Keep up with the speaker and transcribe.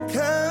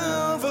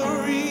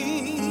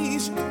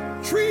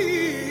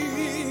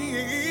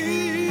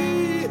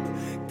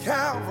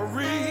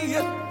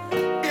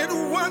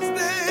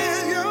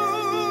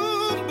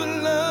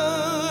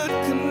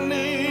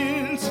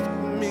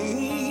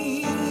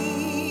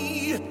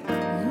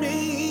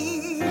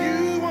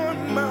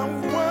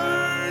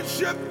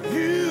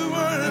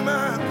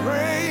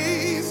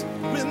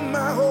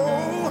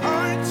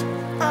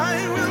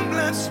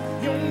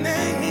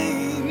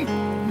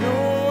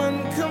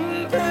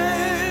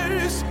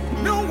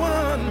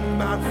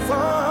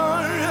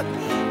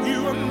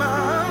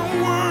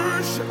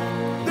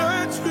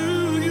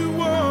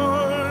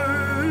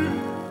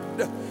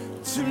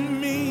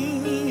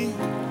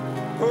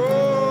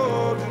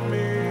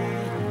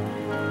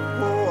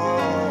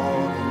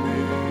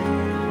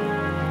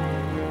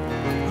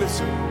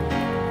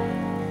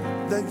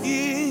The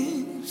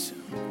years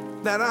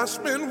that I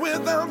spent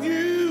without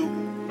you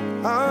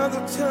are the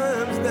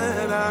times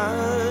that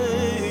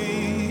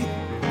I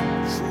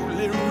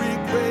truly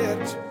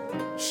regret.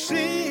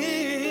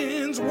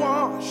 Sins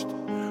washed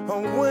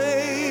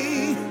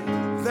away,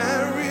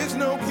 there is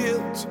no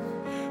guilt,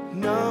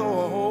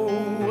 no,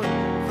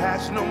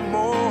 there's no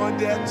more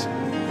debt.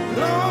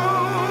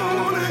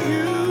 Lord,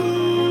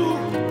 you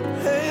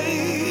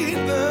paid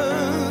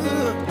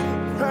the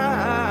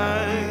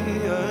price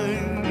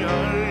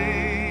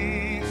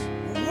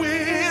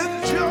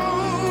with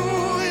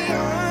joy.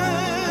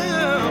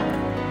 I'll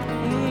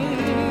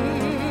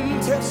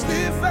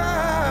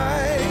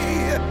testify.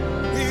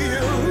 You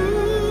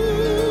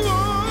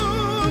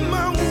are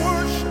my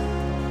worship,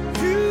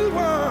 you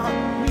are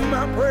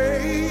my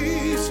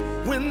praise.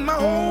 With my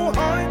whole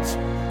heart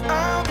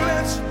I'll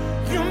bless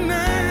your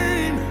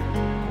name.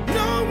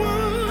 No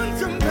one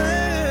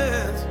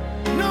compares,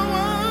 no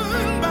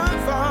one by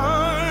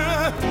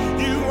far.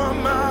 You are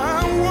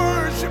my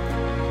worship,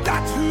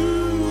 that's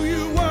who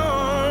you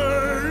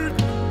are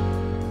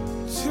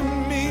to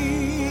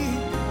me.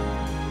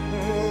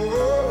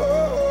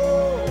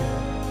 Oh,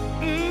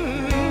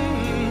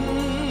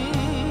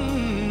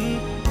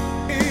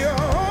 Your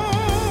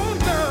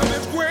love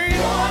is great.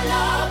 Your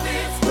love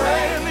is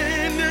great.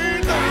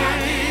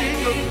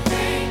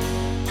 Anything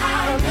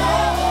I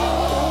know.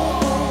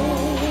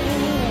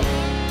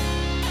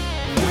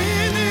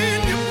 When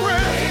in your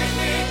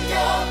presence,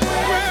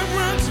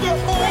 reverence the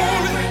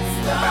holy.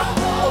 Oh,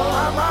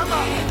 my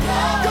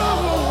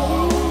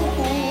goes.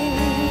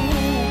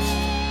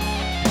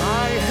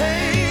 My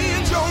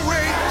hands are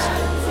raised,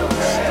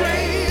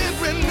 strength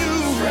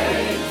renewed.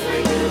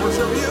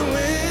 Worship you in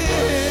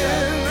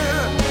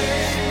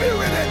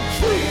spirit and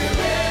truth.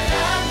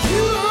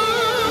 You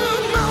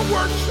are my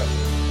worship,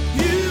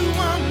 you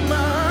are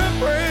my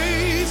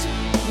praise.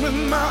 With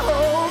my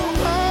whole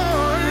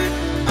heart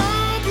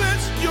I'll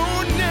bless your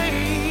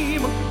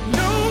name.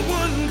 No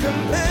one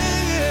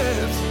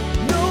compares,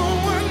 no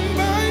one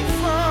by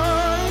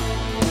far.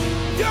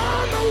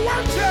 You're the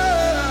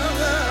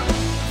worship,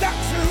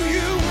 that's who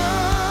you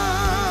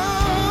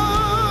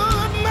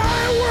are.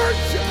 My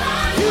worship,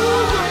 you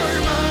are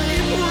my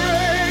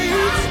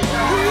praise.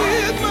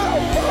 With my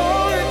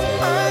heart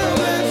I'll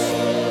bless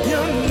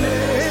your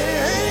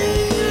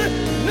name.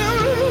 No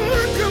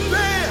one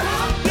compares,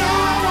 no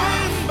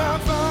one by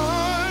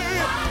far.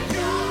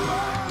 You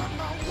are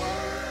my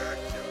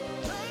worship,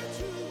 that's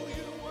who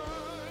you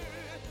are.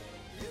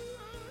 You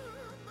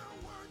are my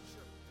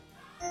worship.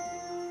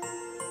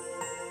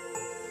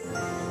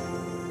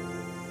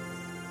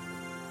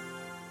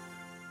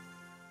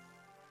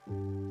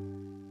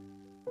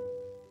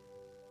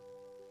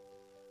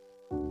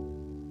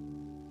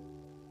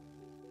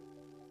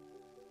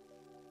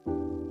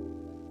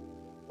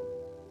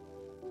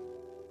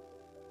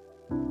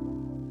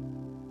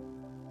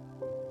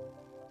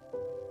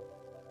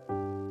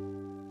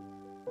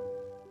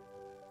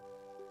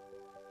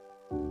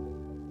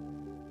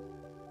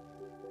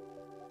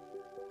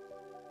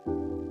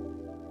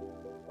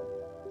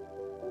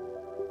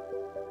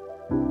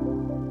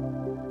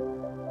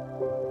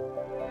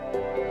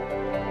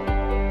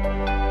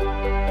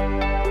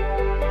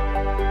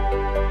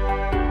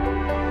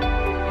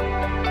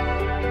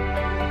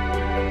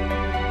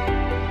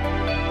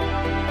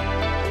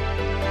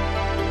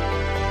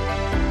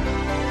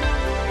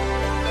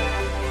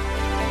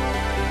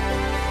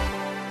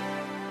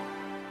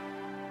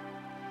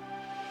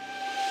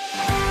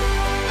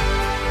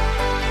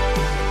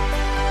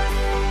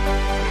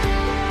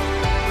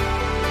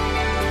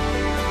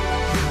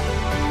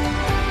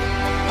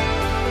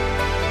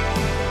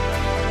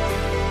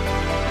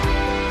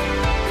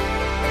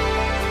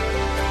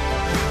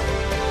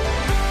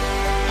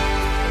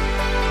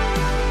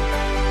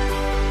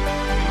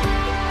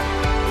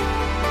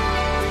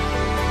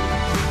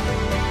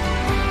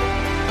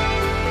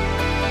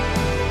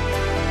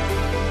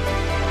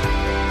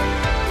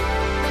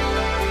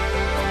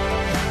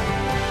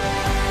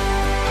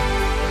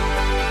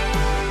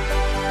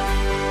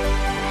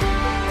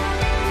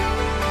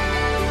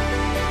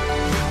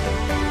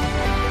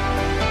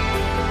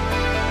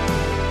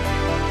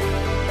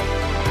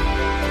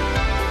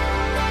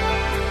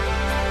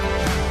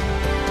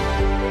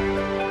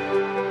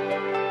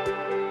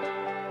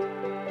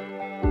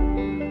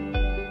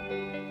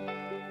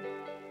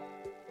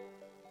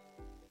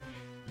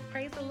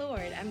 Praise the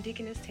Lord, I'm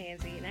Deaconess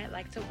Tansy, and I'd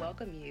like to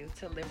welcome you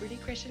to Liberty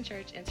Christian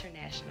Church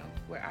International,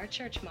 where our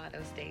church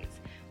motto states,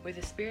 where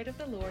the Spirit of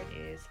the Lord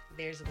is,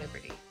 there's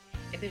liberty.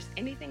 If there's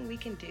anything we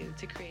can do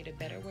to create a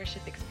better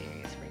worship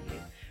experience for you,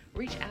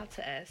 reach out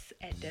to us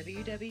at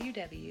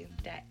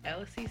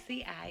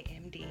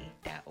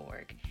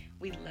www.lccimd.org.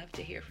 We'd love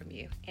to hear from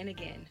you. And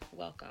again,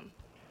 welcome.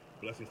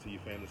 Blessings to you,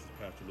 fam. This is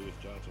Pastor Lewis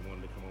Johnson.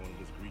 Wanted to come on and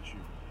just greet you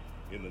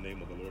in the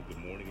name of the Lord. Good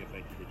morning, and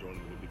thank you for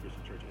joining the Liberty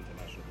Christian Church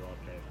International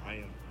broadcast. I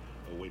am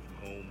away from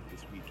home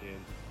this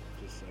weekend,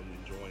 just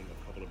enjoying a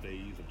couple of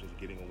days of just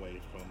getting away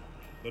from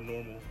the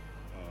normal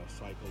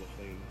cycle of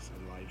things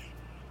in life,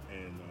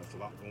 and there's a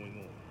lot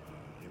going on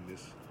in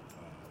this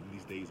in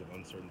these days of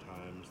uncertain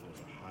times,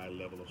 there's a high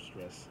level of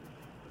stress,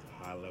 there's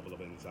a high level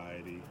of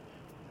anxiety,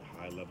 there's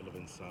a high level of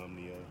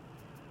insomnia,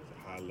 there's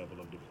a high level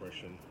of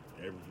depression,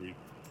 every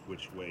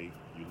which way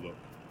you look.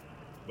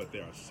 But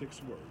there are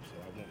 6 words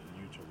that I want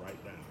you to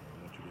write down.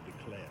 I want you to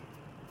declare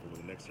over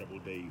the next several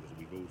days as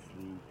we go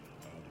through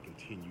the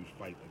continued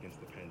fight against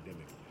the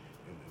pandemic.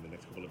 In the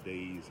next couple of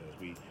days, as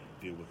we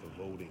deal with the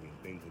voting and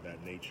things of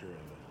that nature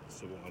and the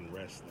civil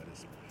unrest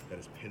that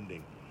is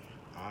pending,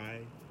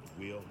 I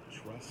will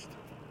trust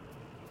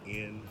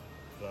in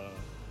the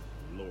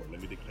Lord.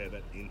 Let me declare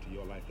that into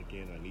your life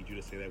again. I need you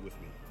to say that with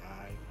me.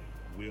 I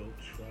will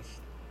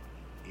trust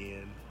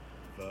in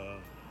the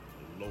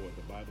Lord.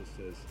 The Bible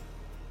says,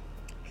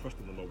 trust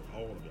in the Lord with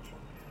all of your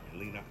heart and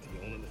lean not to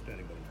your own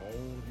understanding, but in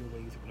all of your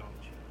ways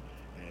acknowledge Him,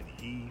 and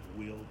He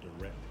will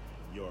direct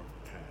your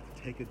path.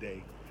 Take a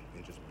day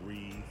and just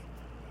breathe,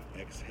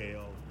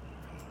 exhale,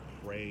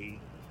 pray,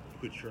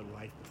 put your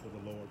life before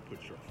the Lord,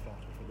 put your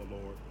thoughts before the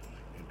Lord,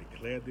 and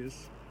declare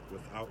this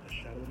without a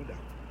shadow of a doubt.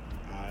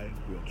 I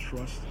will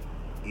trust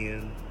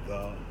in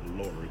the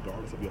Lord,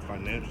 regardless of your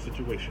financial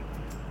situation.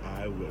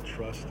 I will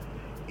trust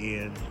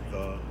in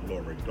the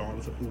Lord,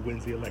 regardless of who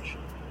wins the election.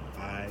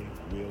 I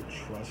will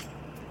trust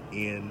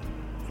in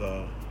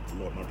the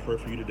Lord. My prayer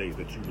for you today is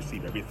that you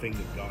receive everything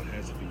that God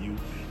has for you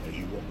as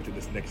you walk into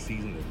this next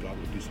season, that God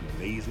will do some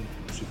amazing,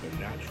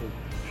 supernatural,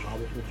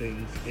 powerful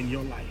things in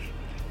your life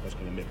that's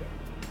going to make a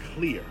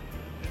clear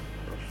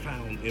and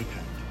profound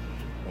impact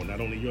on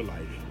not only your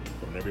life,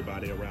 but on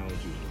everybody around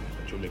you,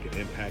 that you'll make an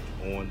impact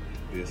on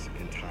this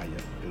entire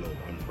globe.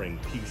 I'm praying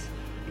peace,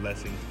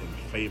 blessings, and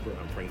favor.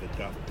 I'm praying that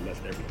God will bless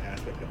every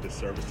aspect of this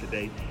service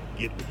today.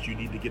 Get what you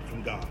need to get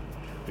from God,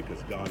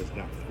 because God is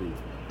not through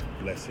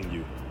blessing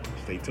you.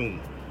 Stay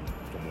tuned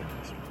for more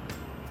blessing.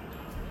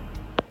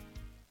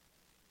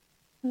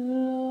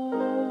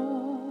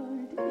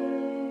 Lord,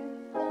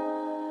 if I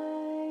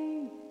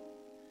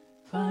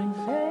find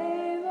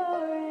favor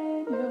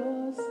in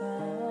your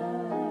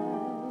sight,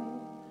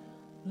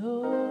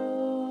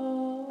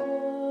 Lord,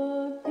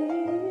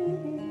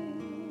 please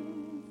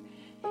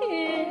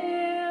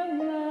hear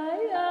my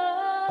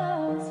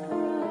heart's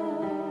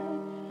cry.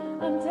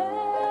 I'm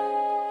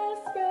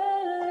desperately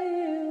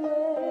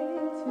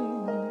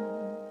waiting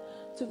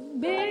to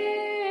be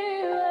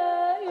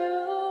where you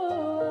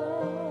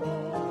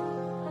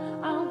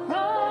are.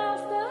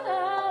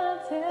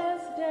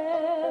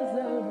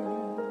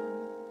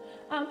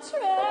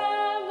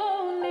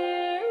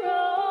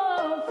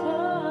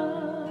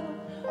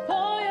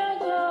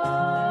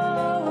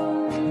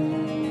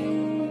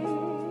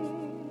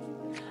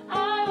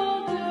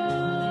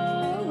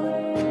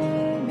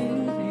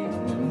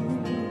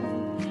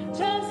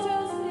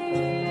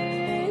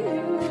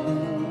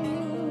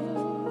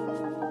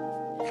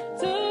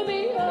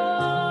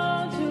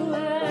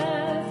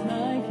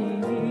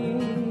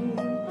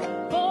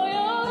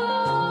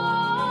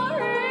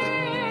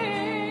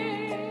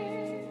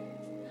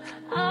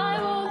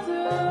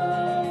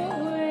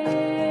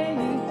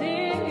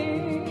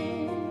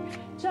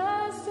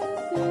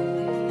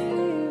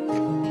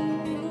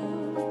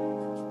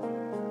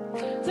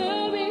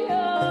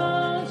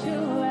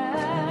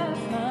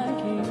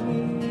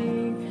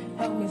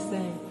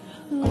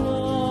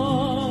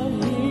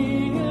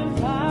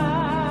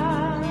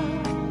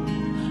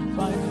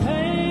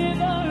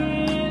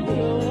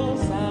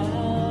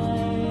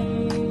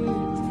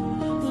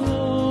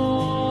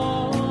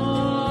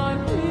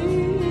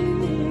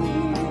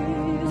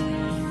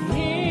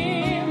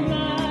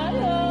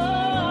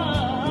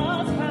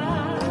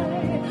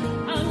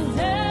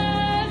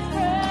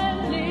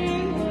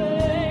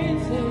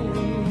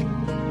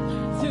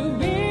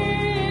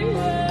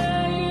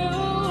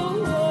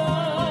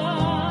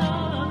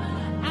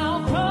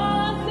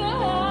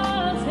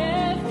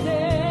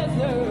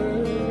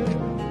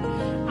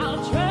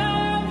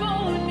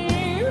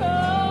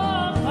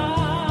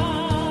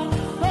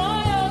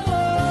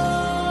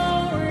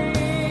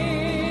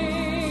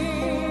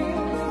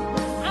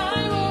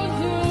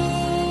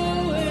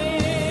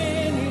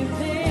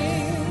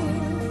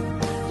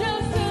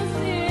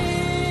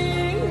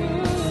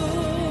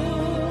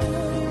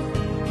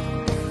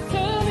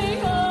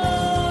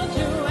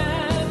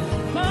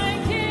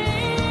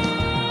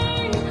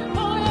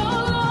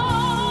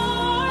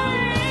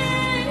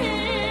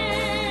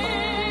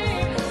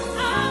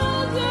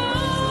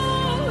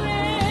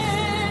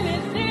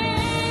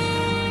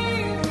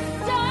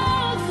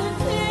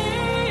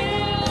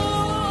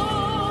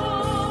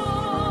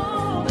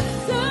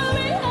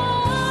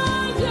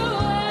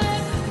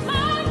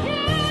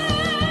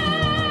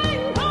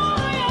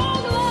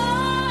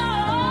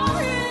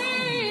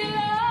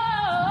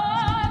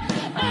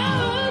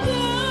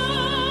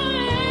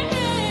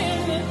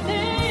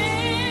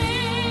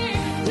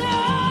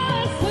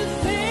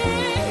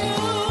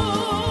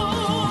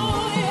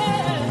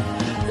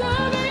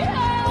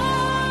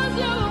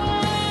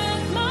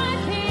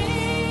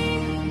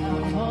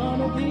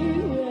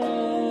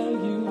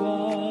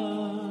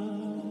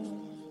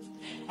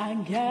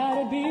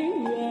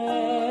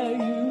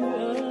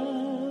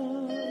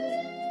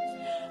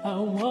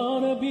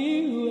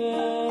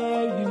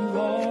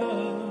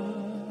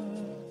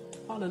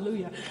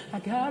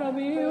 gotta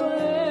be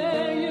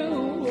where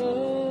you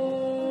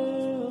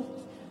are.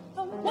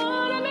 I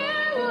wanna be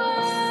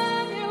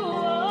where you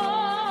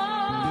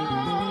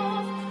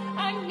are. I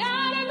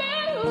gotta be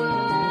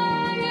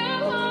where you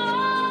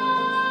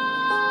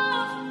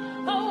are.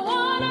 I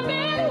wanna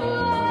be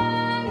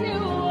where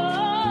you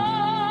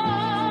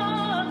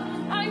are.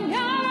 I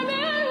gotta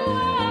be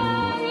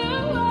where you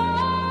are.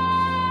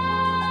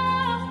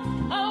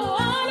 I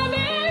wanna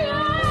be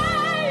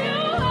where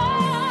you are.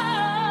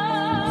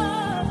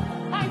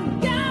 I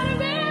gotta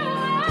be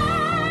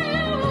where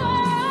you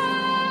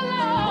are,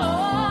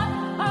 Lord.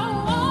 I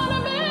wanna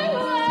be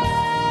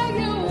where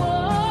you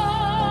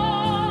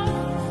are.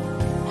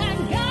 I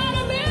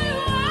gotta be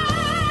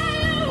where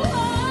you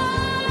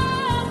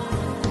are.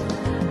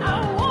 I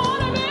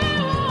wanna be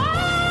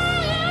where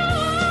you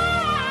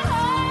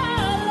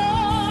are,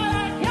 Lord. I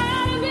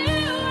gotta be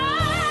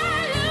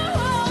where you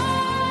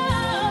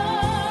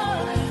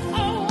are. I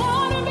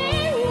wanna be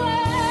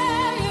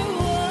where you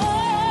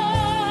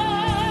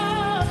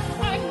are.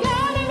 I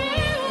gotta be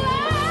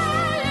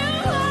where you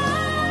are.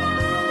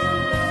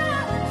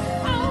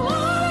 I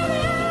wanna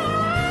be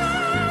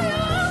where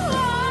you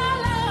are,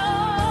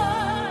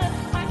 Lord.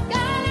 I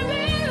gotta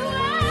be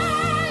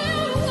where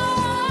you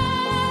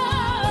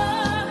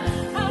are.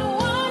 I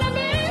wanna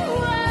be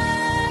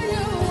where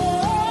you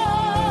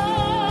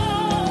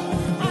are.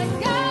 I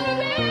gotta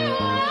be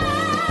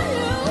where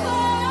you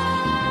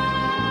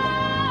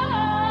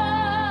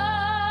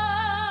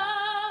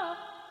are.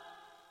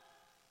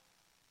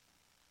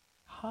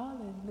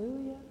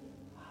 Hallelujah,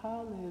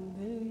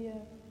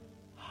 hallelujah,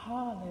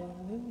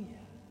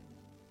 hallelujah.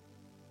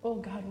 Oh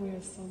God, we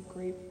are so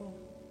grateful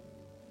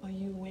for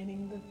you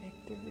winning the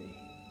victory.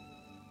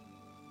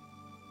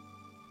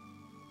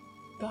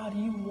 God,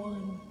 you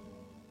won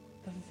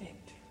the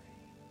victory.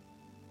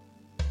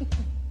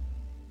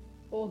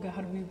 Oh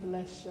God, we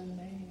bless your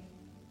name.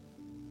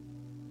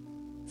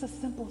 It's a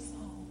simple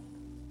song.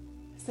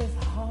 It says,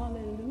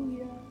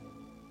 hallelujah,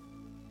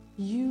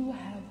 you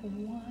have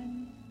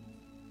won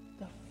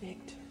the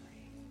victory.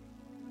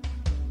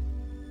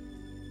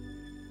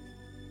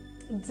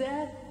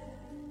 Death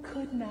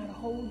could not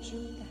hold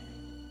you down.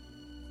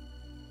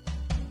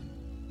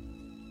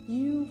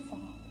 You,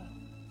 Father,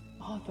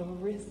 are the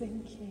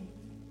risen King.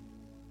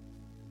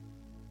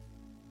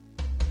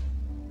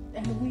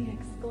 And we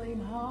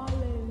exclaim,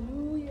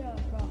 hallelujah,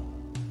 God.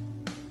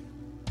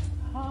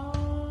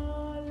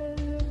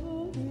 Hallelujah.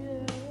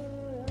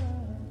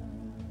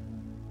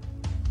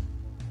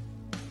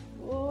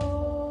 Oh.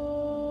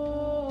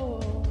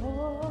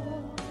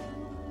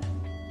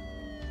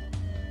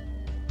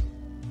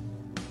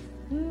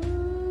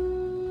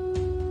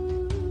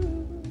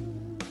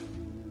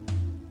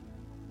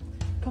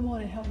 Come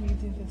on and help me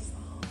do this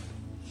song.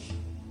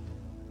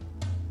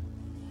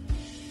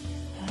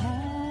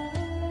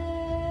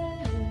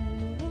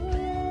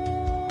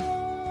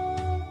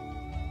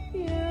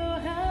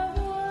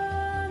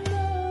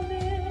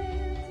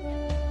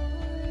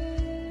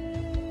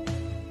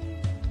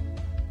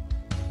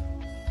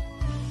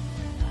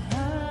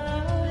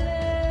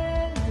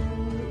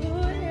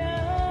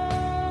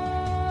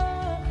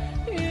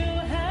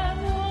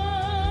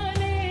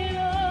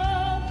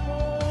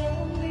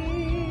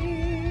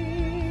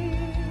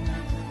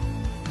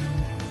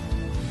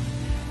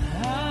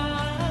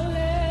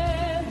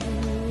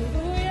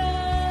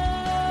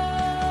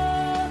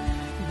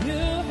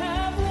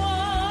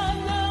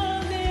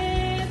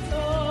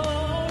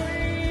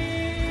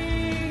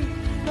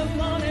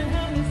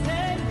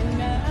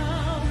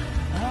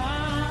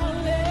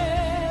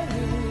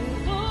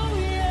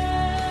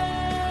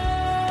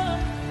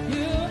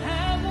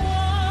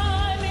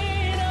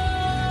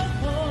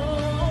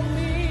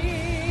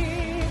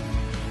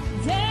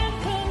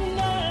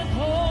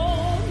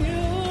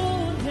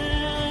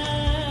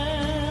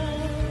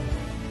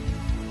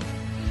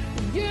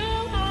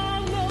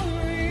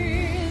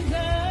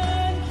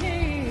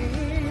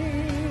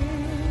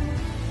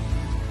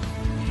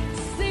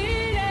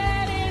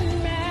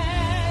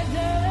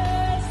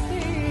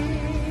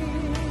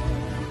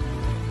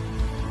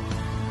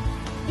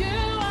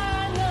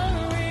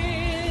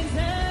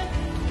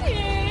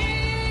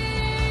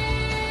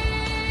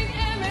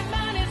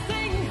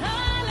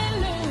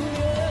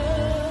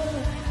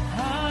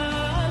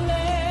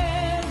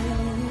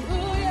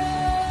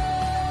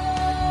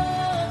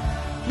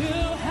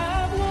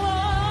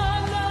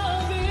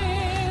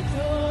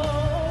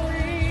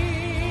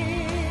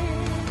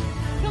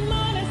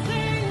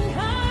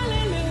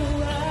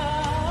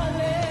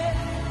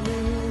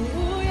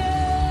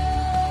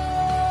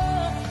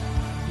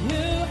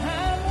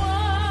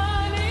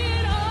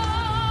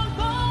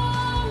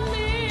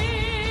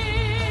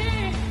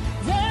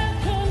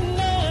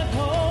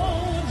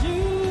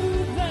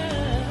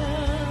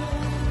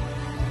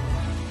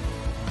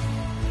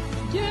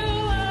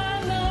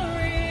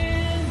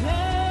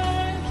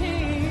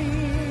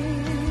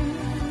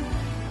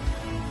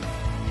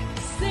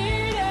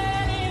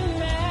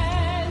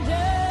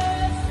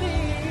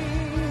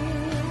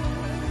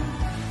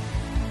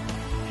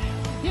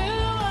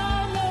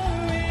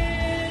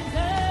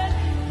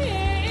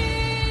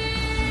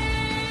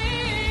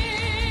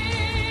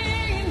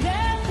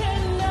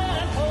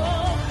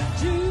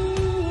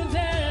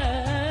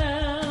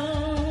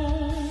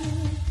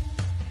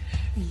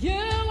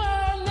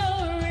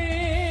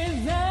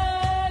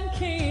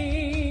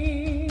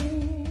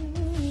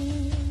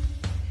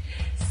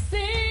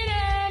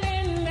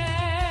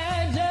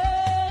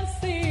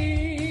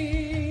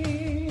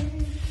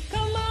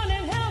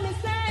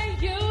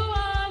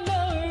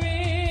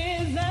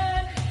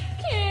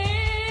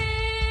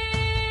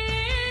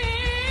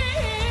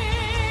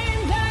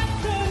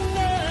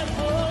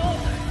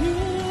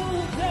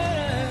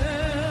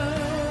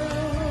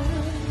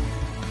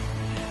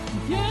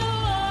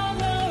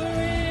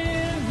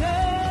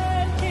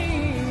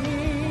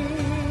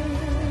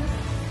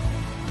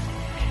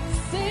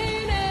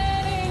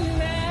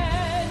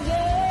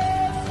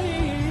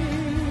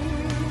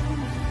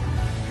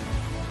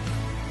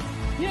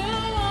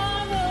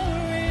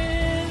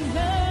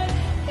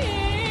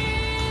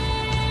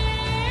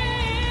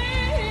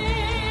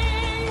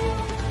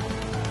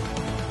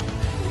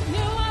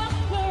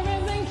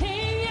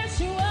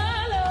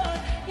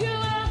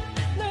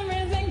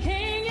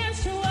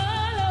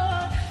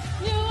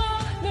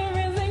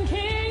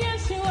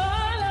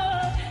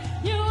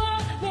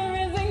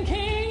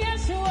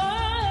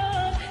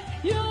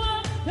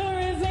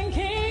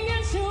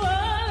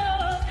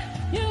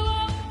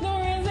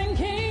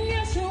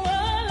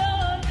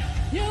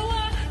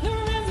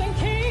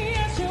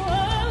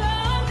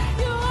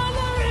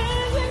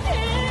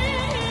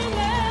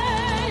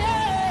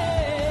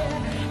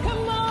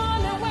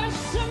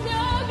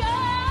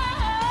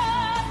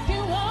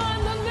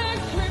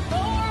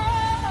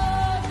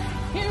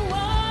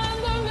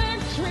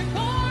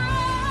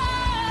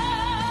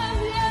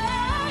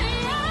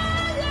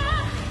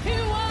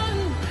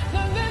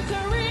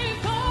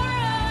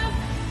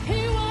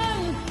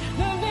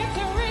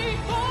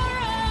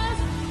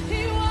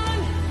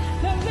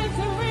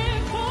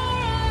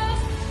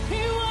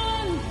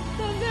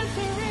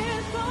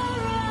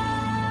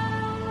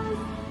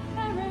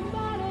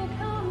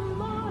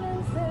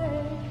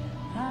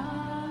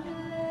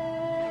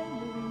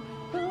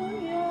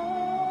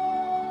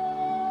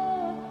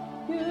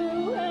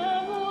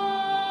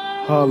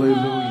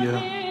 Hallelujah.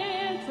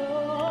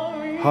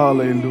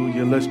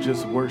 Hallelujah. Let's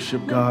just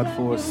worship God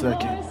for a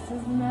second.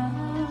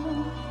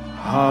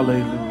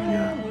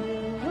 Hallelujah.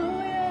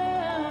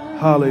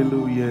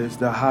 Hallelujah is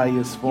the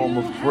highest form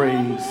of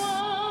praise.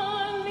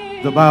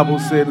 The Bible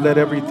said, let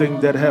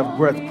everything that have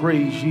breath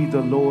praise ye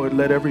the Lord.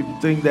 Let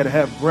everything that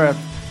have breath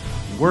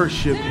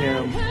worship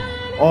him.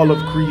 All of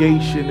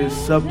creation is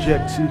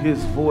subject to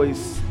his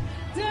voice.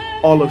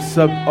 All of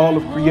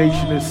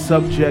creation is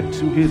subject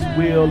to his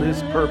will,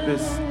 his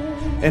purpose,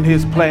 and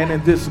his plan.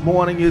 And this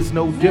morning is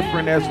no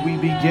different as we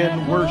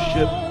begin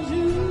worship.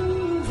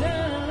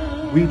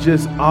 We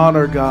just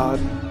honor God.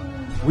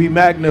 We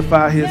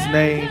magnify his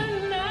name.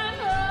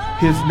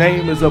 His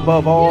name is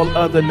above all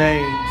other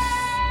names.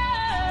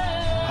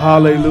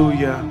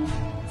 Hallelujah.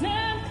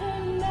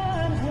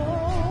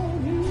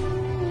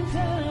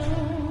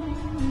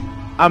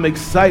 I'm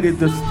excited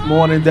this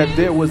morning that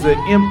there was an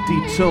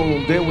empty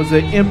tomb. There was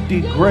an empty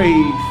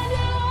grave.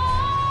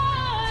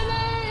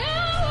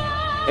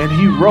 And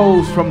he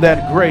rose from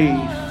that grave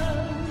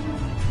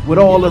with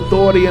all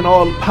authority and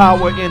all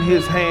power in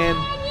his hand.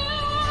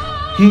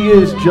 He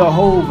is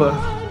Jehovah.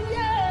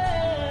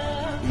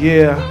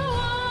 Yeah,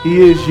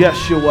 he is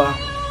Yeshua.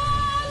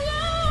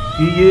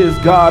 He is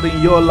God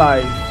in your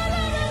life.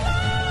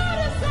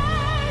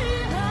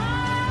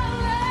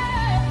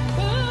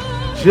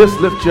 Just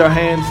lift your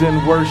hands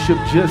in worship.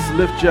 Just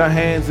lift your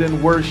hands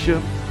in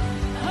worship.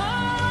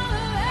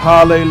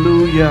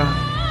 Hallelujah.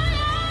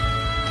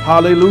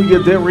 Hallelujah.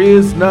 There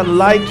is none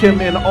like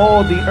him in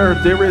all the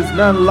earth. There is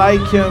none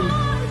like him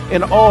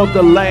in all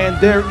the land.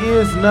 There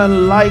is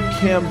none like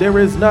him. There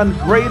is none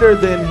greater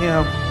than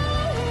him.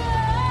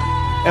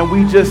 And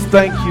we just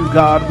thank you,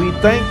 God. We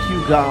thank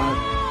you, God,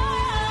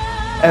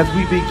 as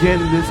we begin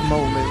this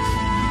moment,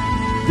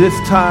 this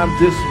time,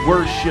 this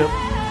worship,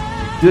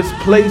 this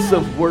place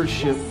of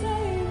worship,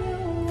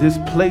 this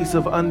place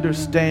of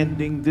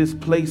understanding, this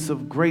place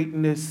of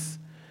greatness,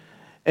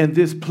 and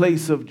this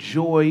place of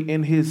joy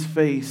in his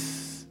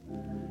face.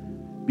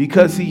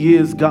 Because he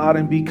is God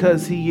and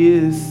because he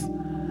is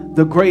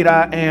the great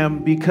I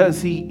am,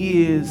 because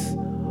he is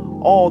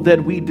all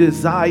that we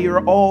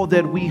desire, all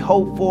that we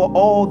hope for,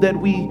 all that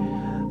we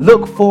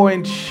look for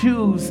and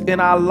choose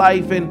in our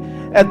life.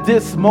 And at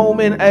this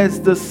moment,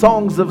 as the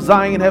songs of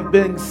Zion have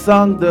been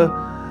sung,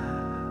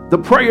 the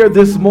prayer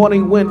this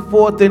morning went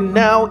forth, and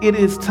now it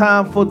is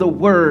time for the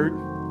word.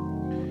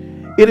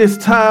 It is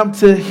time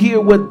to hear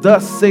what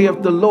thus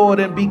saith the Lord.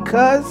 And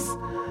because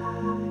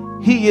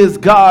he is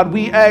God,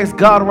 we ask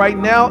God right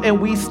now, and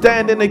we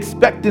stand in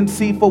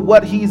expectancy for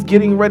what he's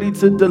getting ready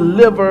to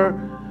deliver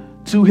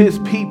to his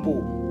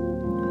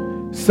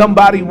people.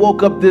 Somebody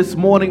woke up this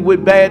morning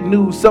with bad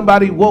news.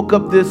 Somebody woke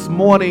up this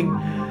morning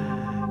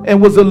and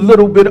was a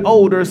little bit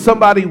older.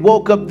 Somebody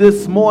woke up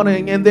this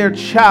morning and their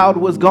child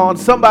was gone.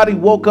 Somebody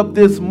woke up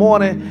this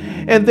morning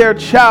and their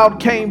child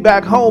came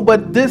back home.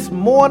 But this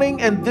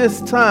morning and this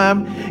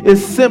time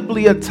is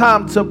simply a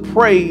time to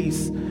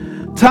praise,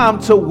 time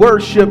to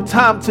worship,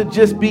 time to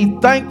just be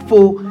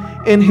thankful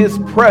in his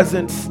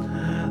presence.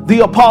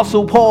 The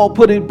Apostle Paul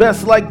put it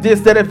best like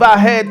this, that if I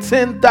had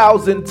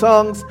 10,000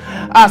 tongues,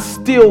 I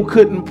still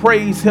couldn't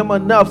praise him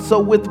enough.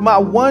 So with my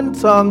one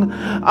tongue,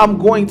 I'm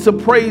going to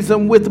praise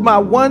him. With my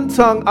one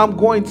tongue, I'm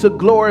going to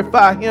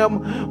glorify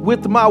him.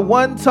 With my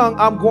one tongue,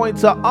 I'm going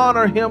to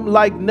honor him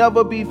like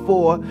never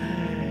before.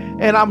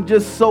 And I'm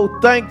just so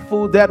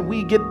thankful that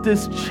we get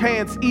this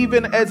chance,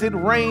 even as it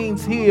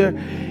rains here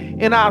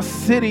in our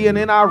city and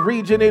in our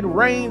region. It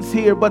rains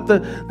here, but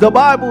the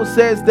Bible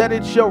says that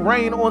it shall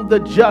rain on the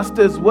just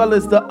as well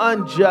as the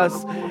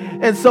unjust.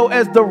 And so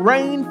as the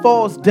rain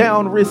falls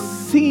down,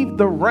 receive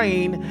the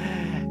rain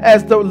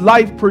as the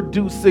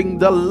life-producing,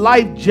 the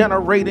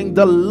life-generating,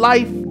 the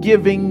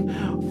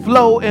life-giving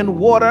flow and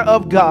water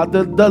of God,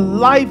 the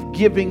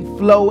life-giving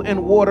flow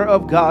and water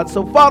of God.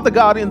 So Father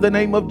God, in the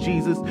name of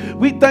Jesus,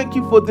 we thank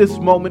you for this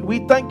moment. We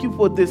thank you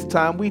for this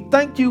time. We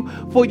thank you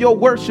for your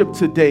worship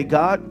today,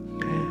 God.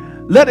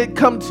 Let it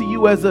come to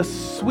you as a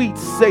sweet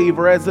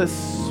savor, as a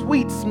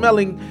sweet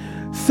smelling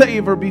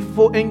savor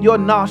before in your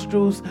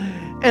nostrils.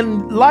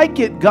 And like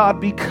it,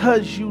 God,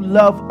 because you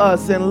love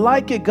us. And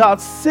like it, God,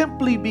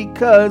 simply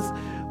because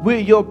we're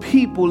your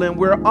people and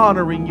we're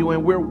honoring you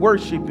and we're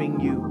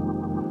worshiping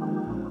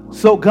you.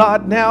 So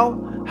God,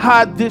 now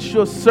hide this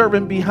your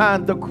servant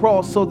behind the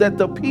cross so that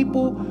the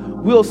people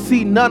will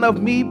see none of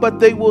me,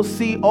 but they will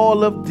see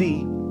all of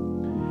thee.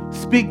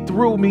 Speak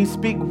through me,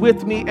 speak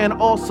with me, and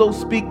also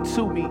speak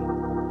to me,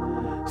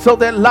 so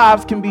that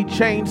lives can be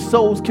changed,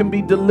 souls can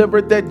be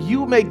delivered, that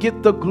you may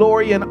get the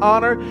glory and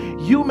honor,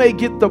 you may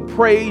get the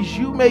praise,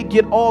 you may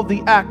get all the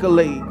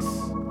accolades.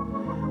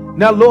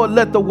 Now, Lord,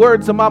 let the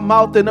words of my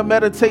mouth and the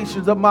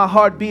meditations of my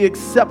heart be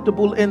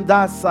acceptable in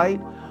thy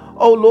sight.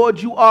 Oh,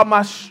 Lord, you are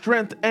my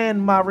strength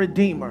and my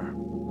redeemer.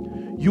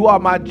 You are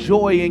my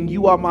joy and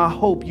you are my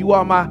hope. You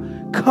are my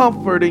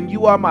comfort and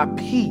you are my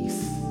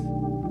peace.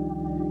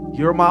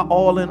 You're my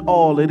all in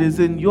all. It is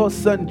in your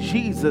Son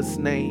Jesus'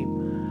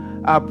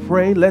 name I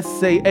pray. Let's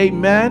say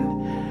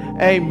amen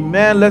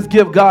Amen. Let's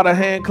give God a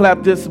hand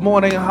clap this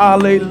morning.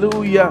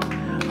 Hallelujah.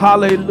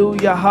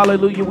 Hallelujah.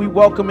 Hallelujah. We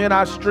welcome in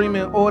our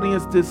streaming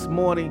audience this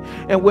morning.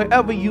 And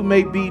wherever you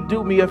may be,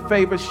 do me a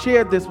favor,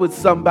 share this with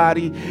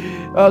somebody.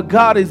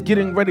 God is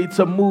getting ready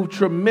to move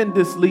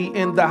tremendously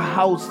in the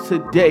house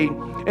today.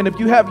 And if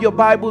you have your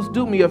Bibles,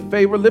 do me a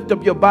favor, lift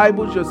up your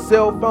Bibles, your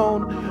cell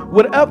phone,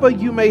 whatever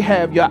you may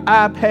have, your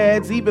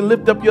iPads, even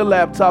lift up your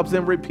laptops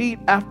and repeat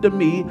after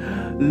me.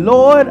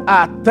 Lord,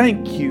 I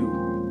thank you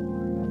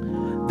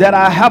that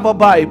I have a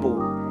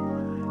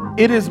Bible.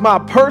 It is my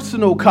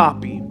personal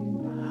copy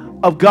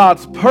of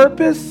God's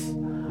purpose,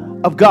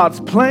 of God's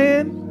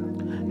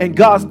plan, and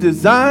God's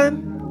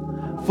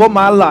design for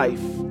my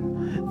life.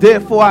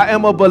 Therefore, I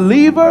am a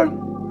believer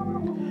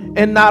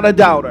and not a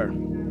doubter.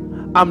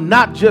 I'm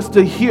not just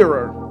a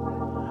hearer,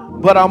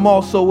 but I'm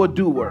also a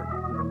doer.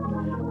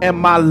 And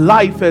my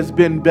life has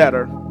been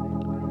better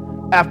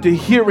after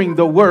hearing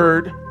the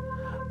word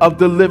of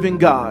the living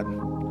God.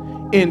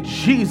 In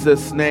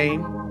Jesus'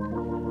 name,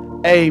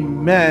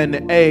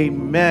 amen,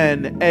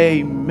 amen,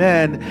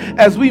 amen.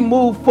 As we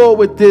move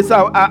forward this,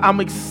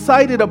 I'm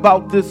excited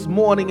about this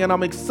morning, and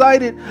I'm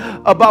excited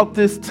about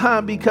this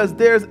time because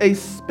there's a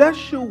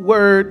special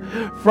word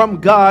from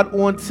God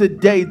on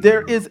today.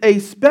 There is a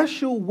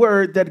special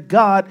word that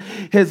God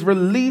has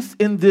released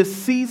in this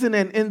season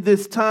and in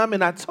this time.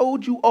 And I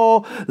told you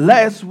all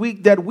last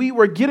week that we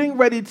were getting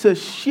ready to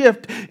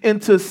shift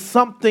into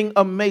something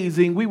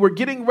amazing. We were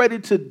getting ready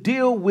to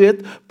deal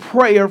with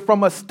prayer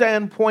from a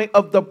standpoint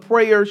of the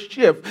prayer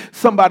shift.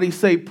 Somebody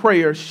say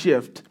prayer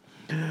shift.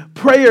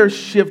 Prayer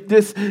shift,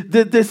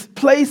 this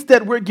place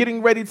that we're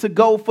getting ready to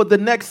go for the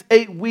next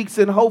 8 weeks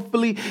and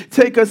hopefully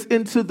take us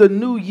into the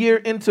new year,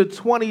 into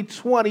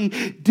 2020,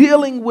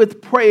 dealing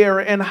with prayer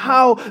and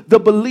how the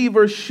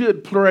believer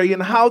should pray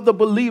and how the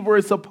believer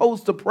is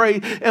supposed to pray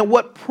and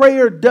what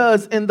prayer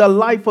does in the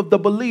life of the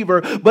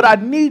believer. But I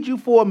need you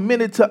for a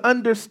minute to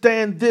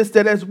understand this,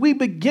 that as we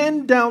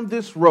begin down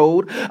this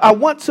road, I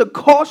want to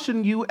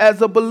caution you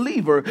as a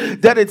believer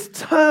that it's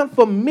time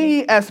for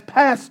me as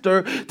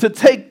pastor to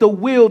take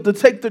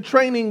the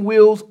training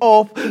wheels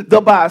off the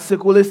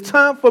bicycle. It's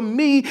time for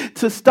me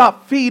to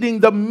stop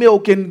feeding the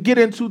milk and get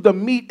into the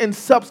meat and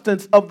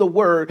substance of the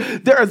word.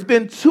 There has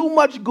been too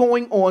much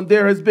going on.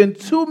 There has been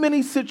too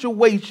many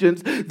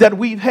situations that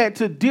we've had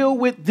to deal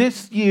with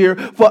this year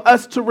for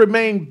us to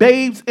remain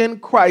babes in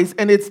Christ.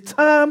 And it's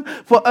time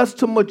for us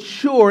to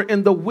mature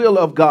in the will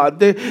of God.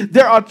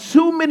 There are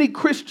too many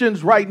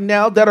Christians right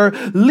now that are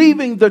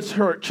leaving the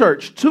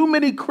church. Too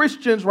many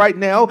Christians right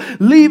now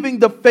leaving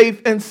the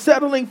faith and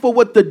settling for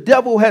what the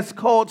devil has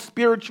called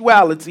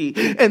spirituality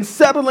and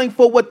settling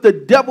for what the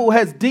devil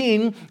has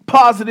deemed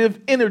positive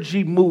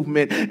energy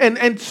movement.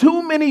 And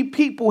too many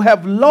people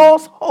have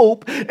lost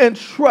hope and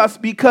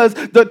trust because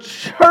the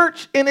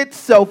church in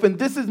itself, and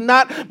this is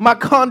not my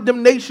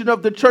condemnation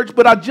of the church,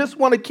 but I just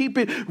want to keep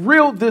it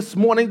real this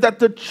morning, that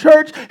the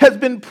church has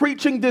been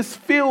preaching this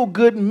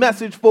feel-good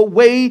message for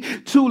way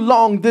too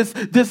long, this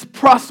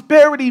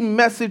prosperity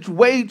message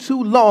way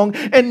too long.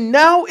 And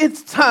now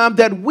it's time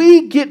that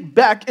we get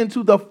back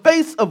into the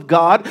face of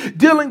God,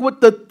 dealing with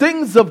the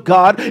things of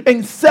God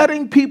and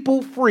setting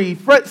people free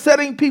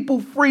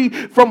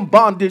from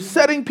bondage,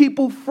 setting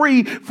people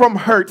free from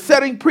hurt,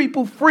 setting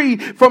people free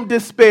from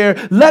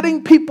despair,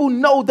 letting people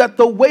know that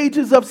the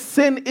wages of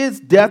sin is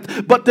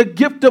death, but the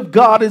gift of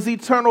God is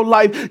eternal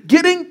life,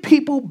 getting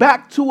people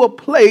back to a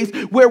place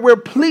where we're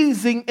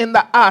pleasing in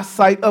the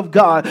eyesight of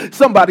God.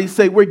 Somebody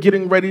say we're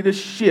getting ready to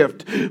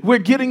shift. We're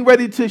getting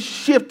ready to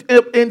shift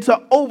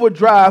into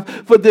overdrive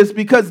for this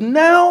because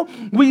now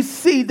we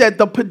see that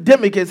the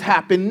pandemic has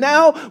happened.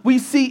 Now we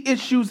see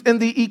issues in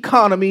the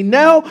economy.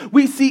 Now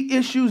we see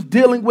issues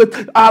dealing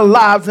with our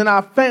lives and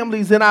our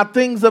families and our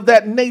things of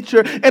that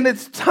nature. And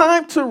it's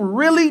time to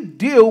really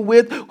deal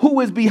with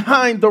who is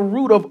behind the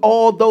root of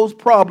all those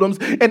problems.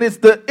 And it's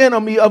the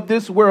enemy of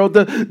this world,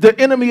 the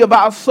enemy of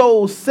our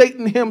souls,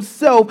 Satan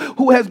himself,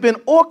 who has been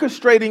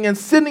orchestrating and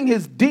sending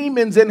his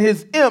demons and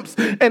his imps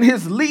and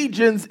his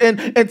legions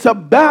and to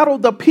battle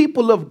the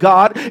people of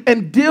God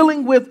and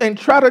dealing with and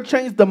try to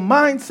change the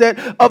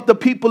mindset of the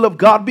people of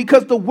God,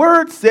 because the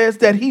word says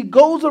that he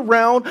goes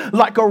around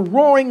like a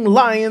roaring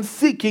lion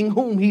seeking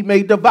whom he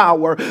may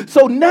devour.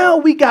 So now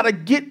we got to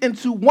get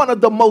into one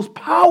of the most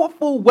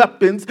powerful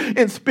weapons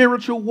in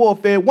spiritual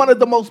warfare, one of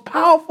the most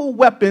powerful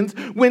weapons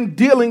when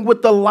dealing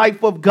with the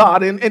life of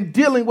God and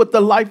dealing with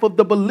the life of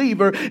the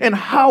believer and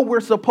how we're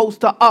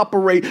supposed to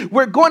operate.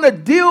 We're going to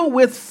deal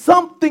with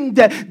something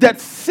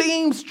that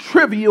seems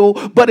trivial,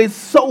 but is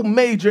so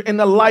major in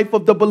the life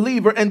of the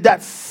believer, and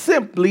that's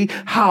simply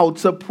how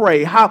to pray.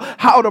 pray,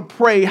 how to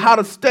pray, how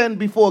to stand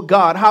before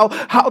God, how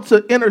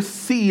to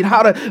intercede,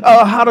 how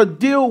to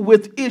deal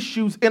with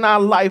issues in our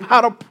life,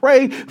 how to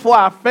pray for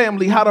our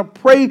family, how to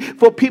pray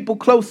for people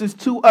closest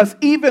to us,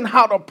 even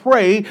how to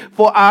pray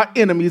for our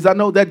enemies. I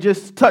know that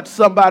just touched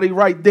somebody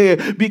right there,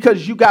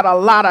 because you got a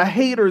lot of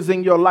haters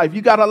in your life.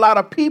 You got a lot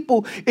of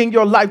people in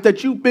your life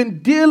that you've been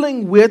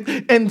dealing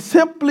with, and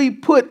simply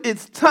put,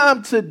 it's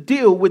time to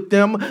deal with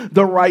them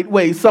the right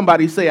way.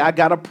 Somebody say, I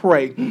got to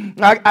pray.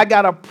 I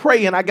got to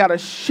pray, and I got to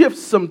shift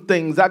some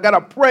things. I got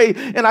to pray,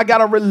 and I got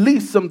to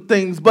release some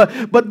things. But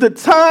the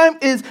time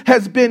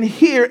has been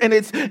here, and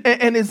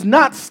it's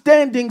not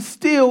standing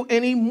still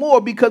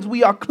anymore, because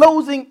we are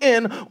closing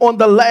in on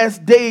the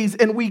last days,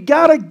 and we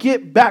got to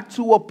get back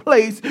to a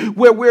place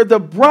where we're the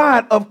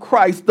bride of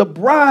Christ,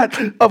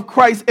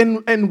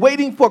 and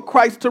waiting for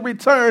Christ to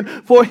return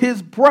for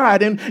his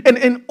bride. And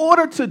in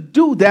order to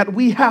do that,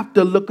 we have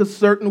to look a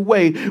certain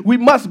way. We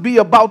must be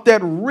about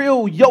that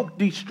real yoke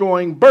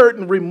destroying,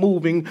 burden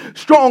removing,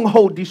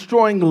 stronghold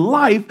destroying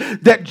life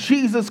that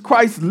Jesus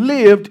Christ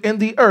lived in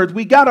the earth.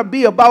 We got to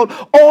be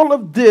about all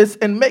of this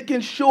and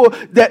making sure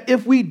that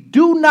if we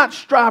do not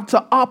strive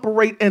to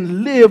operate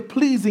and live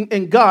pleasing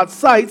in God's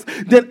sight,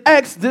 then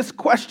ask this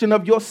question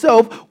of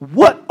yourself: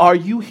 what are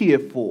you here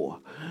for?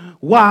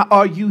 Why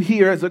are you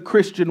here as a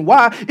Christian?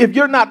 Why, if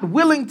you're not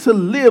willing to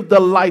live the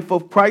life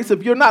of Christ,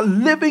 if you're not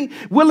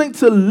willing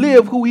to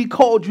live who he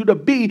called you to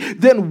be,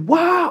 then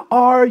why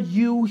are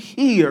you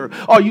here?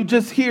 Are you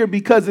just here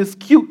because it's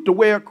cute to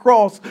wear a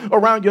cross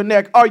around your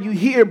neck? Are you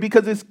here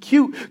because it's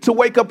cute to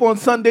wake up on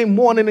Sunday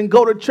morning and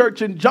go to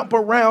church and jump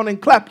around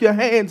and clap your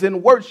hands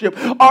and worship?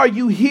 Are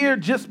you here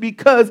just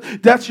because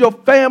that's your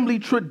family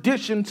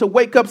tradition to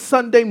wake up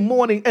Sunday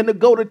morning and to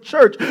go to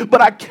church?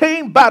 But I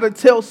came by to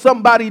tell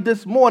somebody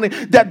this morning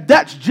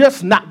that's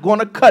just not going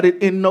to cut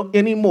it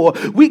anymore.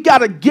 We got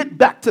to get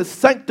back to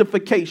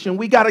sanctification.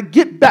 We got to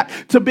get back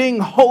to being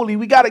holy.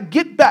 We got to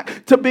get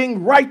back to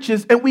being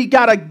righteous, and we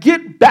got to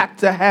get back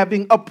to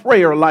having a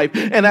prayer life.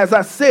 And as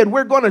I said,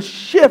 we're going to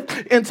shift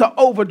into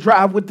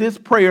overdrive with this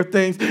prayer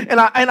things. And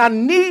I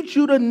need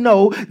you to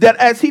know that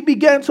as he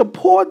began to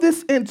pour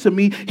this into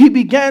me, he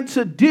began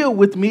to deal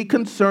with me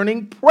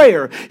concerning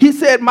prayer. He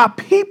said, my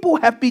people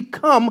have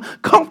become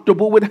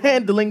comfortable with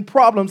handling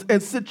problems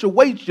and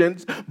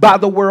situations by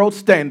the world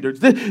standards.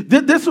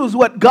 This was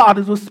what God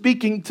was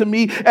speaking to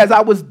me as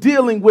I was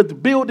dealing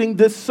with building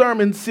this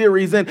sermon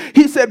series. And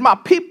he said, my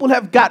people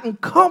have gotten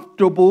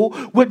comfortable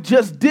with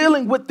just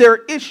dealing with their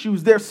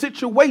issues, their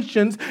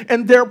situations,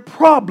 and their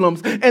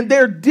problems. And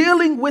they're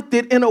dealing with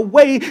it in a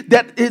way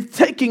that is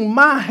taking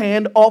my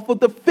hand off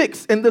of the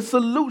fix and the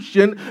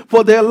solution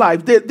for their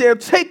life. They're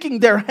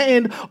taking their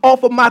hand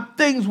off of my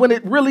things when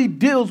it really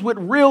deals with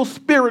real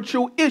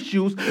spiritual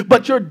issues,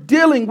 but you're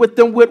dealing with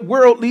them with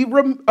worldly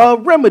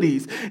remedies.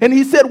 And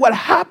he said, what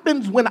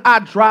happens when I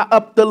dry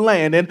up the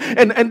land?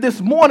 And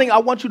this morning, I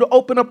want you to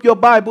open up your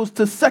Bibles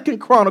to 2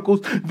 Chronicles,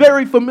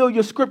 very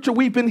familiar scripture.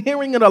 We've been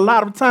hearing it a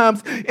lot of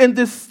times in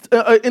this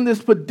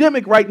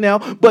pandemic right now,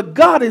 but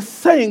God is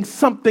saying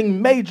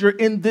something major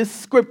in this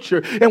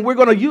scripture, and we're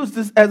going to use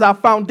this as our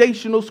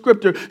foundational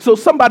scripture. So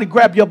somebody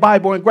grab your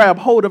Bible and grab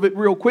hold of it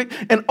real quick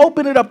and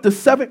open it up to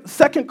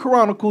 2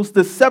 Chronicles,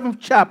 the 7th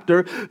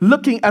chapter,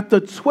 looking at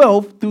the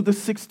 12th through the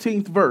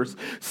 16th verse.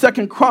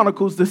 2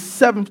 Chronicles, the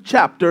 7th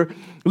chapter,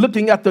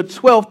 looking at the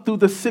 12th through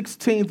the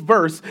 16th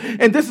verse.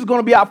 And this is going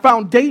to be our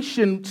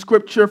foundation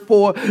scripture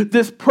for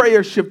this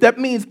prayer shift. That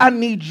means I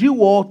need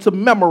you all to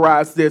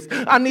memorize this.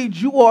 I need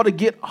you all to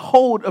get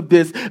hold of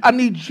this. I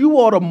need you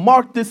all to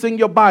mark this in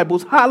your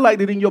Bibles,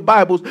 highlight it in your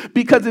Bibles,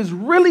 because it's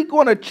really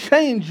going to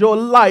change your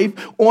life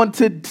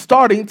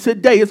starting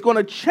today. It's going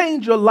to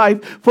change your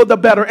life for the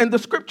better. And the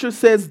scripture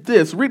says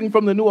this, reading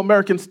from the New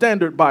American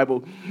Standard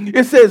Bible.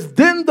 It says,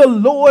 then the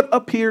Lord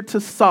appeared to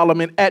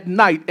Solomon at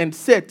night and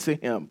said to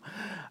him,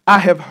 I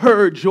have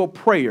heard your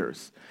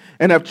prayers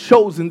and have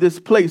chosen this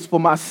place for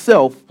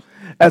myself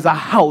as a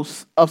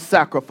house of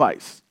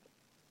sacrifice.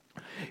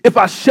 If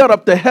I shut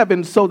up the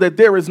heavens so that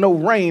there is no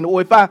rain,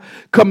 or if I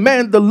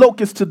command the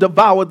locusts to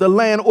devour the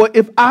land, or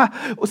if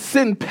I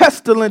send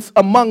pestilence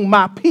among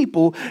my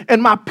people,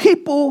 and my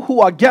people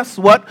who are, guess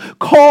what,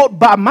 called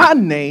by my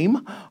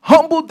name,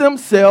 humble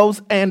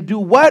themselves and do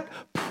what?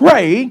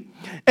 Pray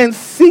and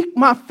seek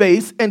my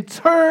face and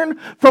turn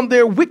from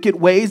their wicked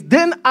ways,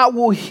 then I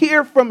will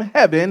hear from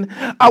heaven,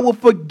 I will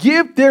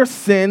forgive their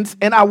sins,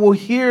 and I will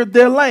heal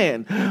their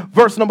land.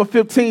 Verse number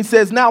 15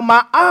 says, now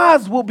my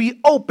eyes will be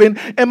open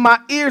and my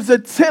ears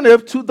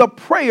attentive to the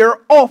prayer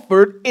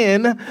offered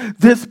in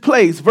this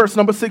place. Verse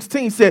number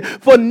 16 said,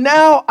 for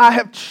now I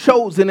have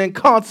chosen and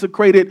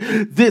consecrated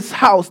this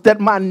house that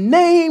my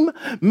name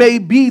may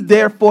be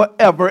there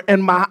forever,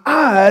 and my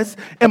eyes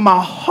and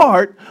my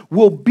heart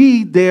will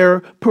be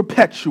there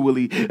perpetually.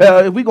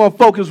 We're going to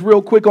focus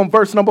real quick on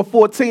verse number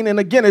 14. And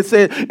again, it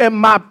says, and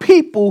my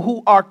people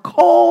who are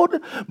called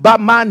by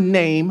my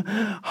name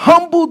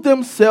humble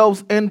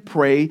themselves and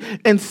pray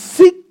and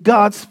seek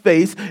God's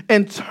face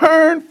and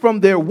turn from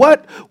their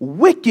what?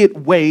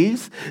 Wicked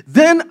ways,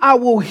 then I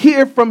will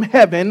hear from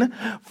heaven,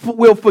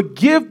 will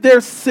forgive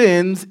their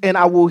sins, and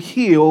I will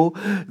heal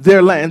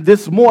their land.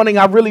 This morning,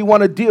 I really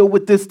want to deal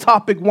with this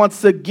topic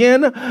once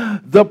again,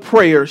 the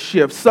prayer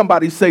shift.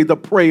 Somebody say the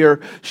prayer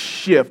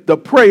shift, the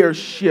prayer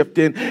shift,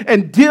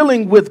 and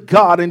dealing with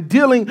God and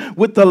dealing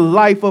with the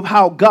life of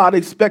how God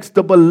expects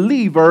the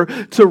believer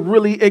to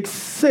really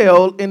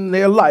excel in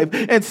their life.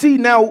 And see,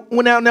 now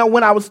when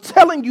I was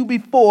telling you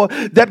before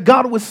that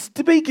God was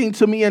speaking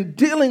to me and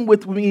dealing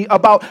with me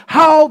about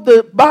how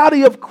the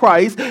body of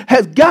Christ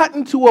has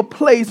gotten to a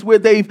place where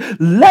they've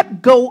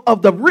let go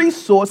of the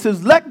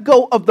resources, let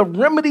go of the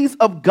remedies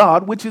of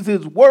God, which is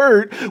his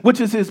word, which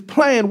is his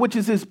plan, which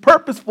is his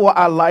purpose for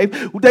our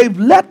life. They've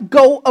let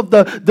go of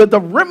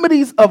the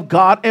remedies of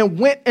God and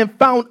went and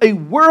found a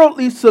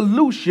worldly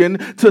solution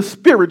to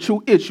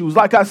spiritual issues.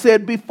 Like I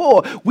said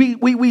before,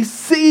 we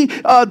see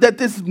that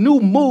this new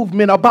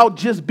movement about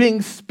just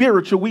being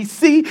spiritual, we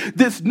see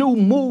this new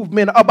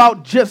movement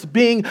about just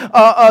being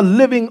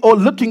living or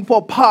looking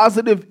for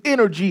positive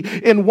energy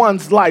in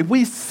one's life.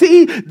 We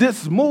see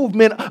this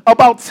movement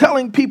about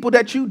telling people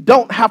that you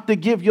don't have to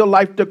give your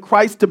life to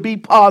Christ to be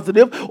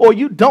positive, or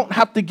you don't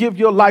have to give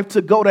your life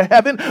to go to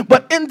heaven.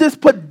 But in this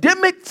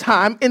pandemic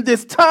time, in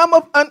this time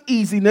of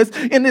uneasiness,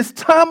 in this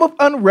time of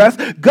unrest,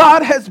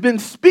 God has been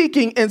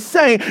speaking and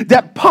saying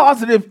that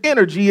positive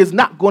energy is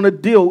not going to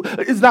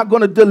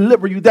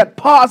deliver you. That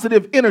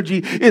positive energy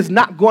is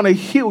not going to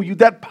heal you.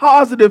 That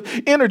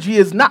positive energy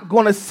is not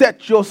going to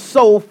set your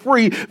soul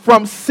free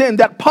from sin.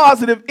 That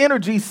positive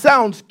energy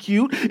sounds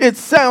cute. It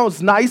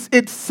sounds nice.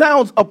 It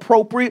sounds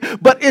appropriate,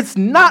 but it's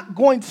not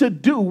going to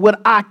do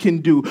what I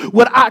can do.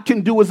 What I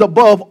can do is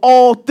above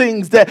all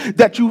things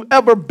that you've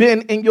ever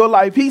been in your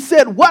life. He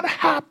said, what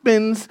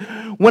happens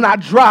when I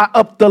dry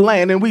up the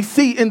land? And we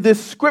see in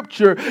this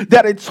scripture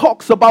that it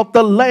talks about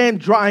the land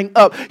drying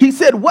up. He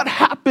said, what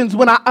happens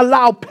when I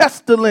allow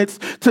pestilence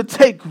to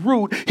take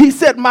root? He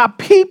said, my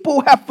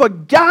people have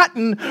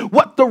forgotten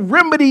what the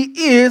remedy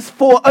is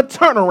for a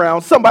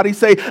turnaround. Somebody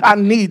say, I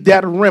need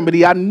that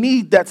remedy. I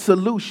need that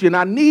solution.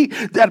 I need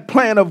that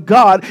plan of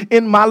God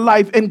in my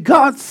life. And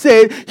God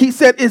said, he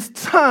said, it's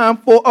time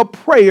for a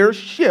prayer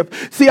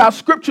shift. See, our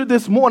scripture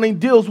this morning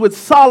deals with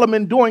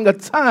Solomon during a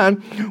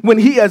time when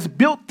he has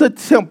built the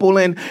temple,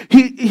 and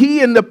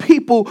he and the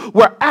people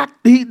were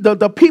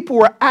the people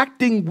were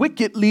acting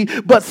wickedly,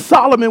 but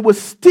Solomon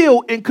was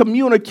still in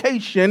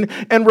communication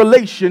and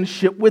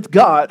relationship with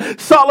God.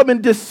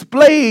 Solomon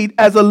displayed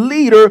as a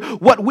leader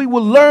what we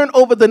will learn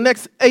over the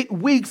next 8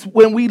 weeks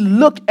when we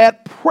look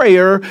at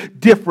prayer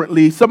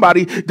differently.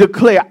 Somebody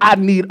declare, I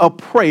need a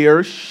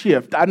prayer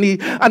shift. I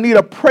need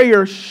a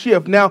prayer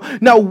shift. Now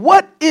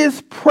what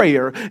is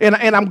prayer? And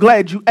I'm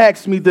glad you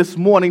asked me this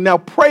morning. Now,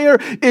 prayer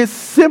is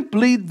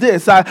simply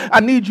this. I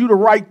need you to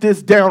write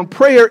this down.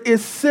 Prayer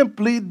is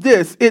simply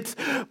this. It's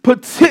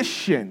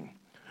petition,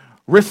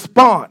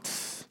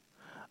 response,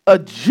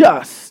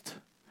 adjust,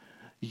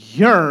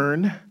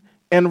 yearn,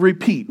 and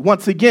repeat.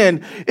 Once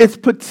again, it's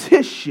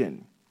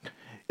petition,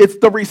 it's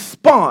the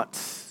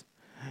response,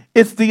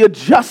 it's the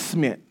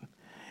adjustment,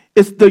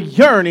 it's the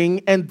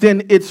yearning, and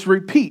then it's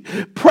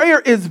repeat. Prayer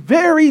is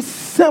very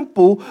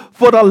simple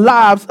for the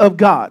lives of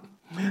God.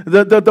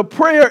 The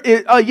prayer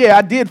is,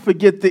 I did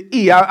forget the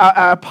E.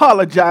 I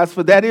apologize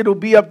for that. It'll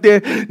be up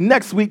there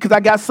next week because I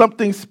got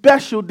something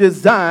special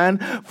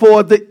designed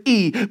for the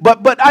E.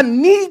 But I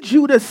need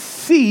you to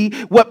see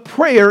what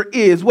prayer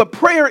is. What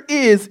prayer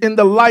is in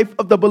the life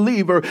of the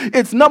believer.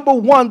 It's number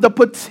one, the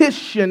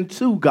petition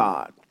to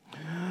God.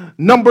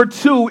 Number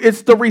two,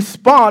 it's the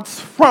response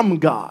from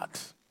God.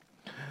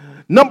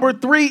 Number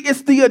three,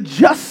 it's the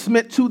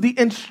adjustment to the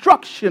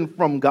instruction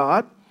from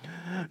God.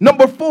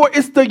 Number four,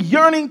 it's the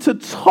yearning to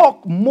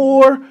talk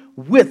more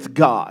with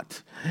God.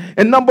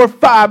 And number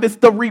five, it's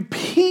the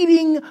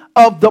repeating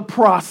of the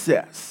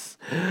process.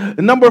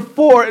 Number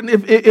four, and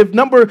if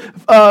number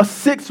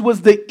 6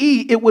 was the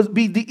E, it would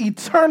be the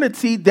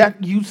eternity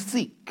that you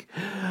seek.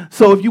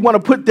 So if you want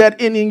to put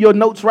that in your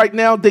notes right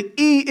now, the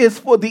E is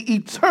for the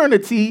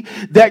eternity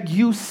that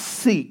you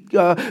seek.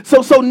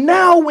 So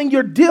now when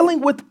you're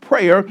dealing with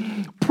prayer,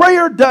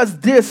 prayer does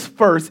this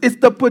first. It's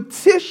the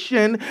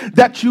petition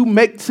that you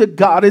make to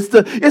God. It's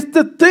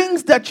the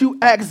things that you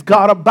ask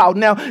God about.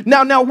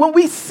 Now when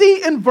we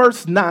see in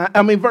verse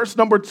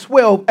number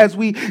 12, as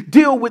we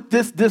deal with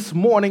this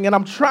morning, and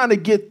I'm trying to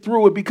get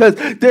through it because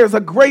there's a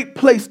great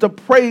place to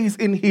praise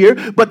in here,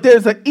 but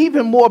there's an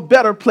even more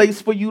better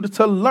place for you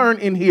to learn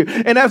in here.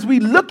 And as we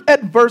look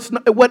at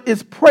what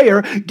is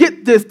prayer,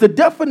 get this, the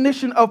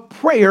definition of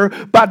prayer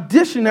by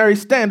dictionary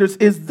standards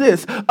is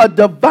this: a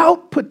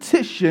devout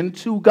petition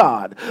to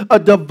God, a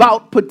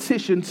devout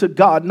petition to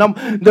God.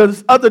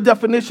 The other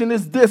definition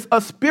is this: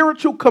 a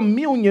spiritual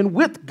communion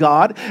with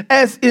God,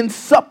 as in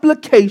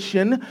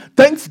supplication,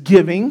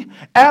 thanksgiving,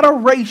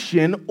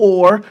 adoration,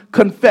 or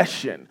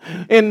confession.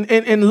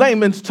 In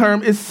layman's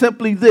term, is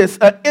simply this: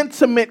 an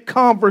intimate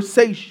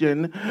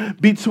conversation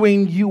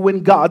between you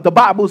and God. The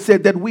Bible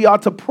said that we are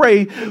to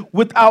pray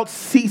without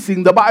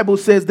ceasing. The Bible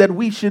says that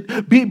we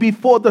should be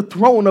before the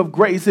throne of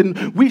grace,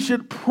 and we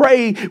should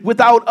pray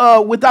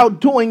without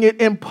doing it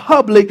in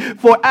public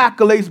for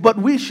accolades, but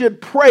we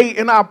should pray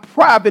in our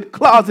private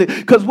closet,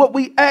 because what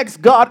we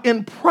ask God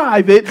in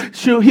private,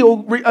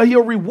 he'll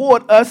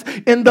reward us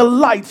in the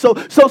light. So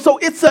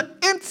it's an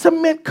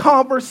intimate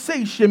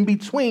conversation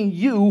between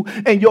you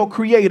and your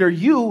Creator,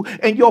 you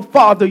and your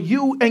Father,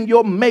 you and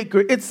your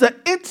Maker. It's an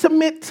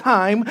intimate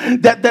time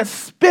that's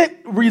spent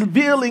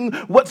revealing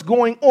what's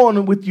going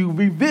on with you,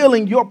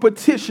 revealing your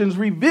petitions,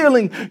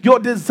 revealing your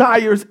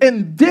desires.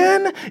 And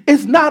then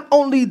it's not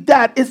only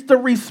that, it's the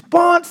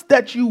response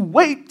that you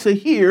wait to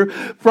hear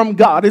from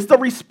God. It's the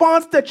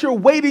response that you're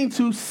waiting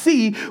to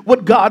see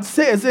what God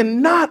says.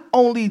 And not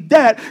only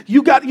that,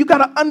 you got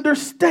to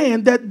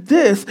understand that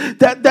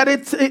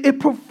it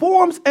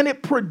performs and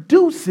it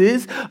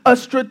produces a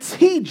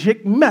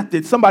strategic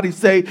method. Somebody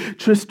say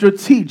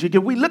strategic.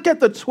 If we look at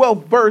the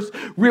 12th verse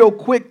real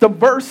quick, the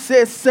verse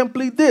says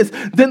simply this: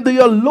 then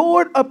the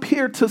Lord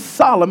appeared to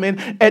Solomon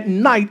at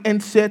night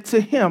and said to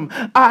him,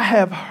 I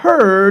have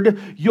heard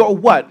your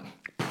what?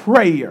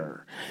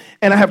 Prayer.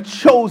 And I have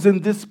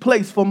chosen this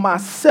place for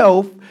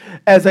myself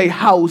as a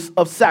house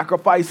of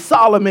sacrifice.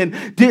 Solomon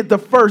did the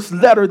first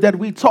letter that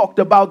we talked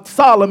about.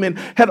 Solomon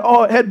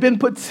had been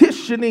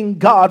petitioning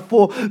God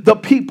for the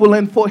people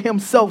and for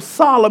himself.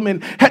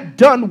 Solomon had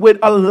done what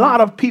a lot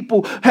of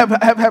people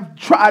have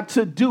tried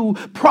to do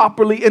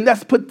properly, and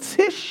that's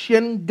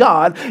petition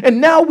God. And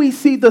now we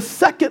see the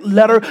second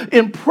letter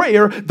in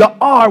prayer, the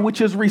R,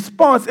 which is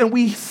response, and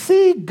we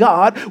see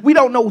God. We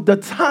don't know the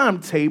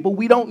timetable.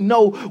 We don't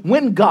know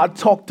when God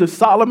talked to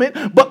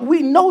Solomon, but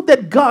we know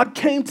that God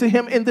came to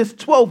him in this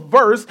 12th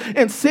verse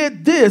and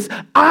said this: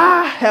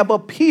 I have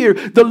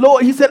appeared. The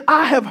Lord, he said,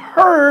 I have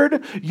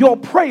heard your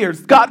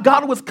prayers.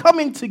 God was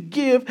coming to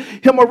give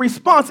him a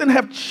response, and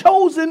have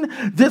chosen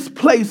this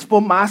place for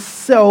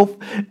myself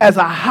as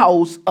a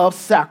house of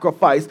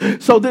sacrifice.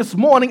 So this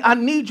morning, I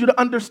need you to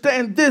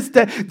understand this,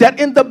 that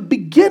in the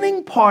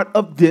beginning part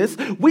of this,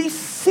 we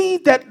see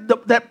that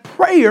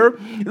prayer,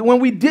 when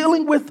we're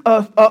dealing with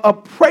a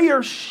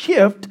prayer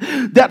shift,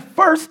 that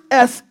first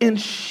S in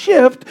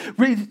shift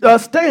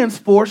stands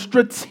for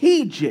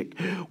strategic.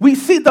 We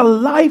see the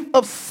life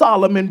of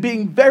Solomon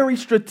being very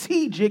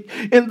strategic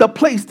in the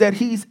place that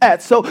he's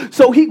at.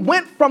 So he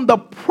went from the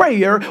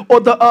prayer or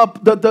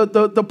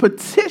the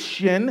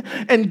petition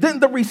and then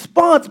the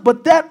response,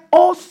 but that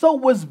also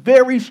was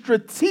very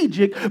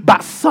strategic by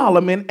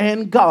Solomon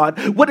and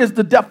God. What is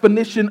the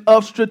definition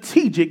of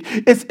strategic?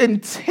 It's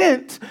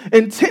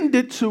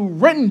intended to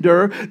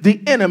render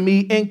the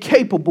enemy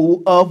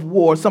incapable of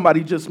war.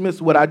 Somebody just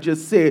missed what I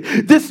just said.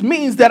 This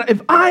means that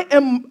if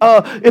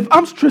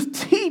I'm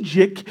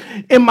strategic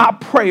in my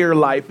prayer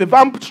life, if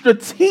I'm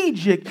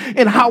strategic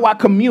in how I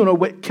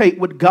communicate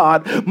with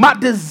God, my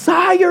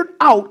desired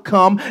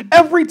outcome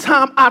every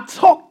time I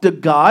talk to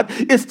God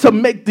is to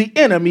make the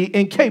enemy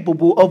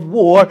incapable of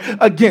war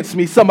against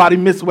me. Somebody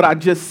missed what I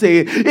just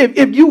said.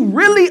 If you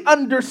really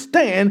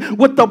understand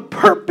what the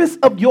purpose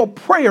of your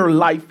prayer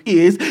life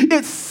is,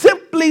 it's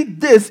simply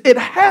this: it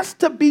has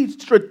to be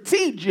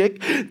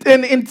strategic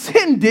and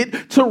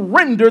intended to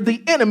render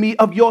the enemy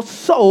of your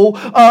soul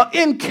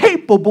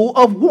incapable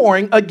of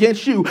warring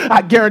against you.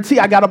 I guarantee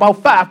I got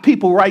about 5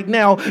 people right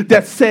now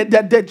that said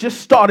that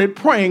just started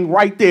praying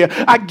right there.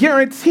 I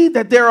guarantee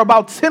that there are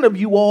about 10 of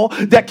you all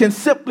that can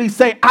simply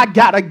say, I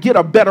gotta get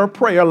a better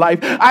prayer life.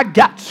 I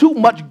got too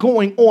much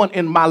going on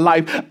in my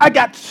life. I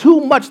got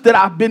too much that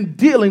I've been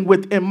dealing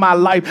with in my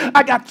life.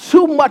 I got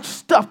too much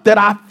stuff that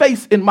I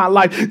face in my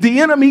life. The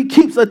enemy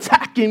keeps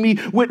attacking me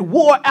with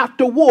war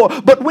after war.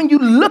 But when you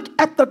look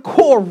at the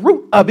core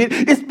root of it,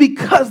 it's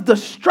because the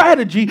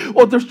strategy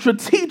or the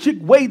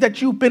strategic way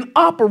that you've been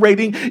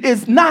operating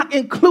is not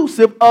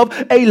inclusive of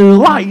a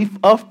life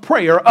of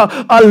prayer,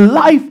 a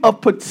life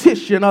of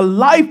petition, a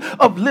life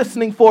of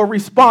listening for a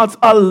response,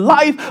 a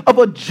life of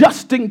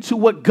adjusting to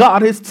what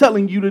God is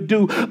telling you to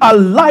do, a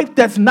life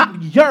that's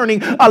not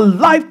yearning, a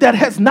life that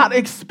has not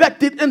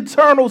expected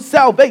eternal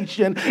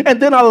salvation,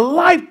 and then a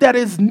life that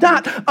is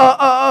not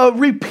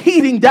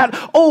repeating that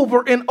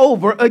over and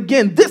over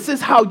again. This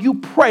is how you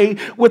pray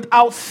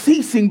without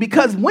ceasing,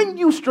 because when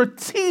you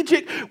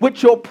strategic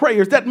with your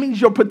prayers, that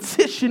means you're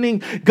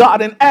petitioning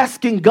God and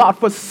asking God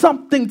for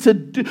something to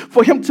do,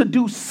 for him to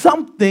do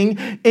something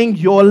in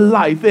your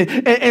life.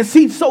 And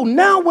see, so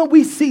now when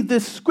we see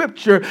this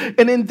scripture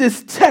and in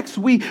this text,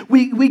 we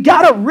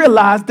got to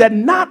realize that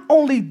not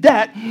only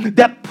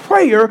that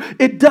prayer,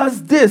 it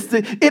does this.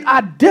 It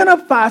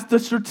identifies the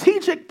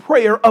strategic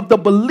prayer of the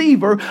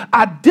believer,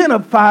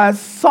 identifies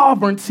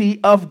sovereignty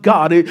of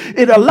God.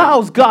 It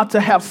allows God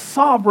to have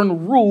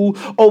sovereign rule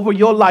over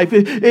your life.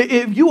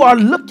 If you are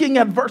looking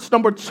at verse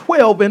number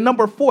 12 and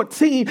number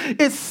 14,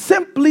 it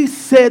simply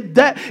said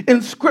that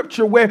in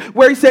scripture where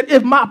he said,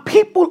 if my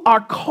people are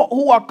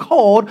who are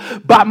called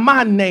by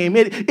my name.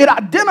 It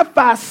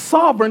identifies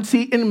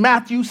sovereignty in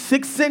Matthew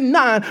 6 and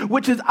 9,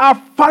 which is our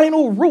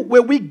final root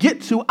where we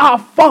get to our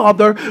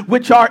Father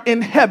which are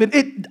in heaven.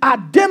 It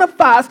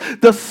identifies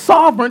the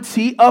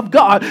sovereignty of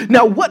God.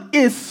 Now, what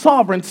is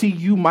sovereignty,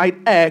 you might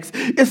ask?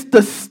 It's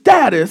the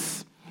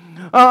status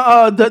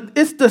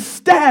it's the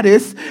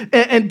status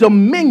and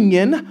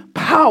dominion,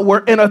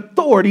 power and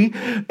authority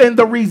and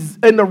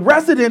the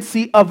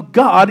residency of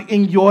God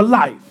in your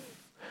life.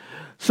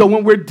 So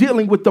when we're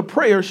dealing with the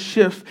prayer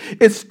shift,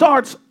 it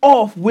starts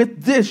off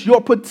with this,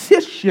 your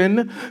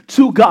petition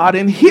to God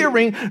and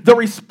hearing the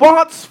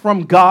response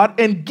from God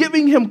and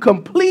giving him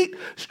complete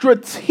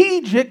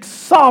strategic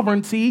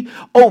sovereignty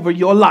over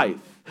your life.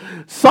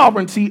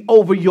 Sovereignty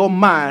over your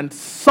mind,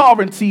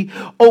 sovereignty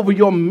over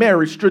your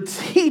marriage,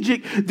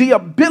 strategic, the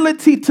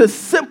ability to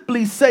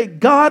simply say,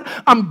 God,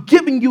 I'm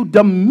giving you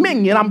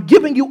dominion. I'm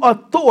giving you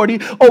authority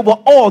over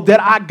all that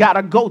I got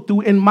to go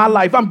through in my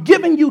life. I'm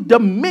giving you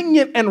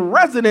dominion and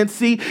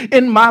residency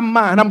in my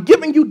mind. I'm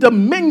giving you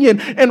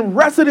dominion and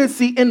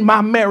residency in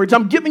my marriage.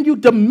 I'm giving you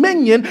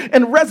dominion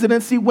and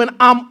residency when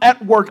I'm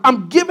at work.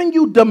 I'm giving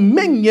you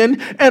dominion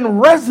and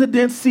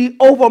residency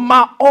over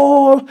my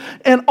all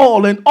and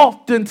all. And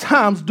oftentimes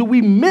do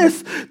we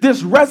miss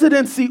this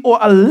residency or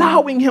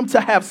allowing him to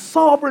have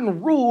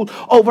sovereign rule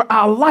over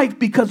our life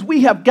because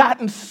we have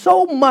gotten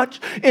so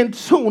much in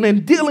tune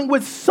and dealing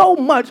with so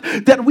much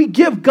that we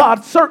give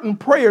God certain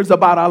prayers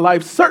about our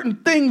life, certain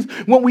things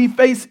when we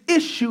face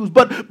issues,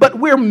 but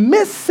we're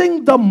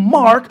missing the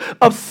mark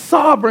of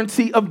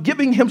sovereignty, of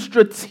giving him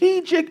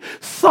strategic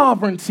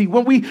sovereignty.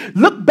 When we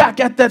look back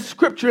at that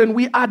scripture and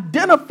we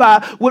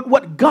identify with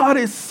what God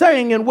is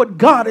saying and what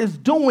God is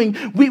doing,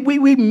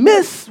 we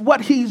miss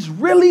what he's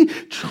really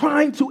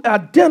trying to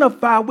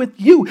identify with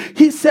you.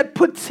 He said,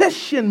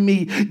 petition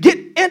me, get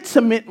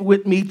intimate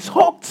with me,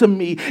 talk to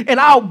me, and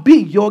I'll be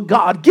your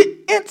God. Get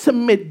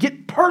intimate,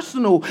 get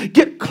personal,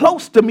 get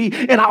close to me,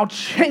 and I'll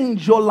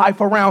change your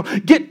life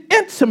around. Get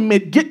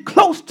intimate, get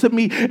close to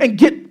me, and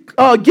get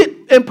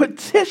and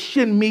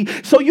petition me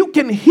so you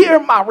can hear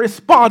my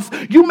response.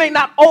 You may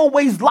not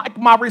always like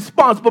my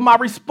response, but my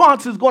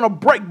response is going to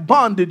break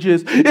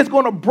bondages. It's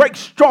going to break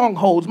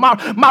strongholds.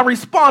 My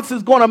response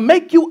is going to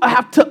make you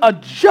have to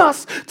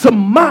adjust to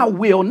my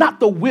will, not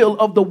the will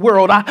of the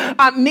world.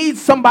 I need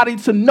somebody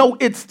to know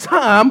it's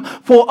time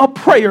for a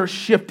prayer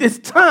shift. It's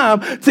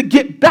time to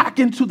get back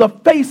into the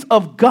face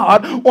of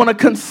God on a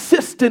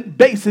consistent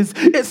basis.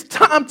 It's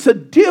time to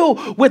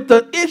deal with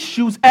the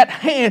issues at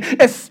hand,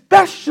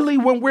 especially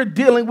when we're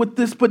dealing with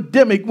this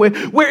pandemic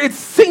where it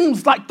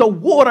seems like the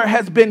water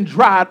has been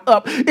dried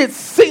up. It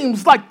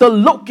seems like the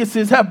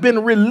locusts have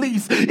been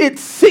released. It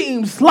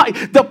seems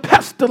like the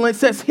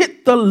pestilence has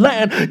hit the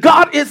land.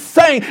 God is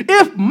saying,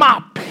 if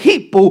my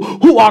people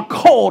who are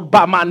called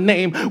by my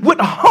name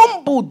would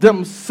humble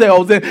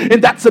themselves,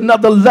 and that's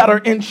another letter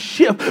in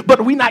shift,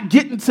 but we're not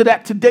getting to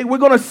that today. We're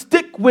going to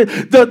stick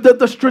with the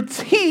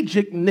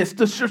strategicness,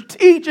 the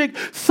strategic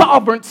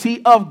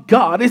sovereignty of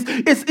God.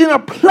 It's in a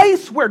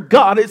place where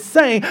God is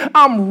saying,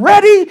 I'm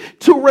ready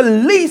to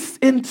release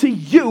into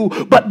you,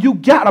 but you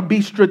gotta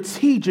be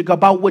strategic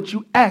about what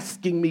you're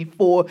asking me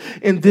for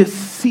in this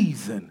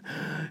season.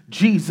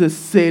 Jesus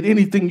said,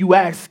 anything you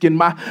ask in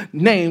my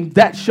name,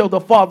 that shall the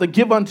Father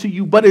give unto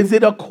you. But is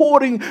it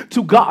according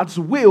to God's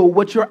will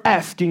what you're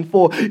asking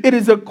for? It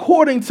is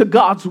according to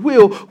God's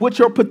will what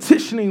you're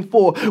petitioning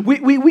for.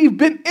 We've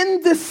been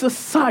in this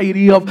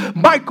society of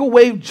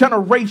microwave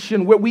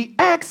generation where we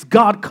ask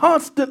God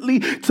constantly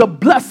to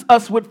bless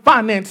us with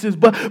finances.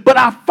 But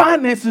our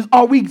finances,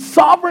 are we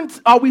sovereign?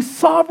 Are we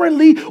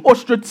sovereignly or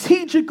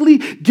strategically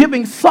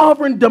giving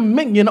sovereign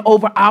dominion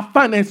over our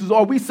finances? Or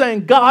are we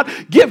saying, God,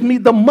 give me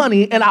the money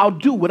and I'll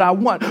do what I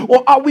want?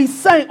 Or are we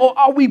saying, or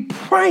are we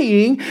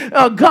praying,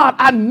 God,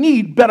 I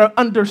need better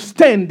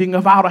understanding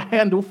of how to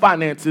handle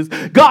finances.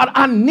 God,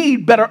 I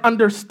need better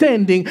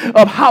understanding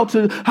of how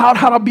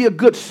to be a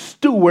good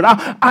steward.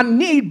 I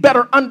need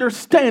better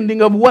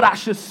understanding of what I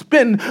should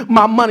spend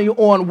my money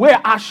on, where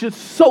I should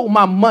sow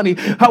my money,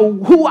 how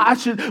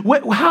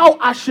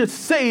I should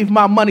save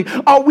my money.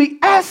 Are we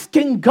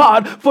asking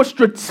God for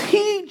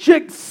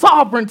strategic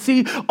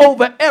sovereignty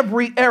over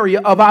every area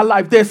of our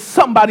life? There's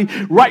somebody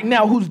right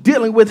now who's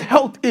dealing with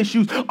health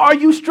issues. Are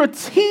you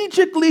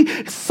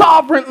strategically,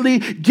 sovereignly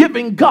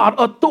giving God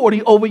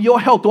authority over your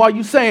health? Or are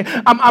you saying,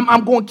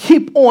 I'm going to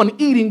keep on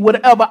eating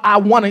whatever I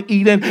want to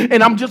eat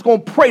and I'm just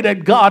going to pray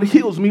that God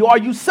heals me? Or are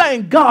you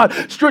saying, God,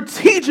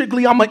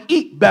 strategically, I'm going to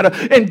eat better,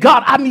 and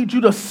God, I need you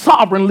to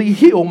sovereignly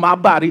heal my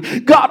body?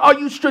 God,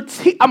 I'm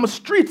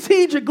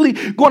strategically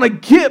going to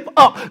give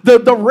up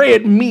the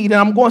red meat,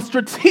 and I'm going to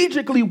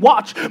strategically strategically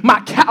watch my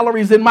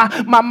calories and my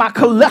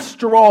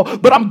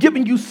cholesterol, but I'm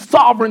giving you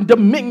sovereign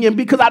dominion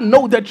because I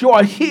know that you're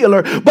a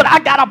healer. But I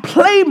got to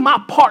play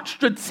my part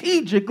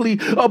strategically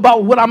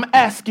about what I'm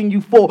asking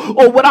you for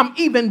or what I'm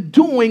even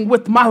doing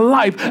with my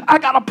life. I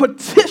got to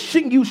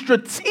petition you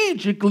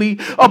strategically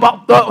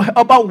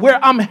about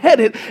where I'm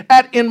headed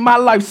at in my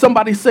life.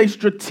 Somebody say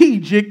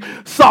strategic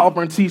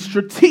sovereignty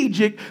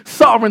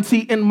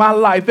in my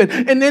life.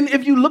 And then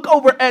if you look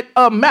over at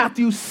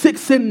Matthew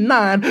 6 and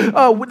 9,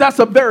 that's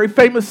a very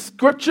famous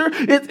scripture.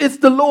 It's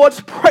the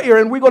Lord's Prayer,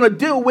 and we're going to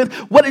deal with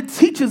what it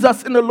teaches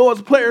us in the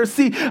Lord's Prayer.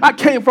 See, I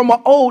came from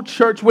an old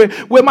church where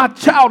my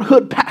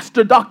childhood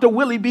pastor, Dr.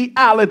 Willie B.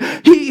 Allen,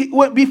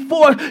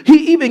 before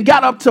he even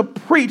got up to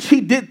preach,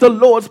 he did the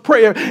Lord's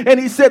Prayer, and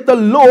he said, the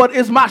Lord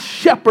is my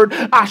shepherd,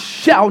 I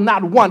shall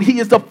not want. He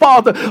is the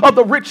Father of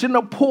the rich and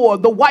the poor,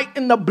 the white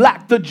and the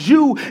black, the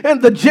Jew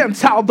and the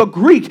Gentile, the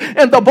Greek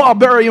and the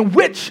barbarian,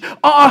 which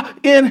are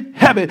in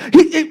heaven.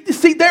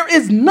 See, there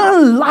is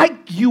none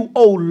like you,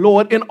 O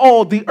Lord, in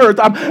all the earth.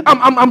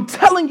 I'm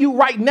telling you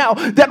right now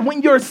that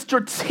when you're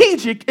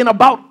strategic in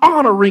about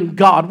honoring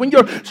God, when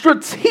you're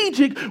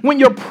strategic, when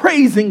you're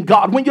praising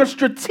God, when you're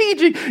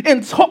strategic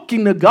in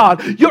talking to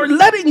God, you're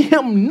letting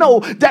him know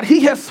that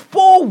he has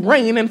full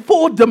reign and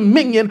full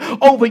dominion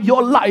over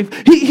your life.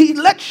 He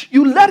lets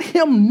you let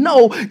him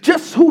know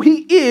just who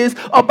he is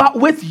about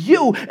with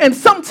you. And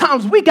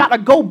sometimes we got to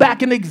go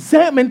back and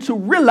examine to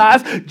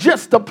realize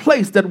just the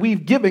place that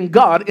we've given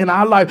God in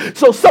our life.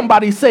 So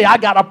somebody say, I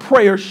got a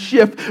prayer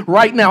shift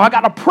right now. I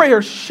got a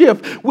prayer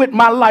shift with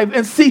my life.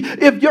 And see,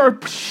 if you're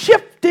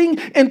shifting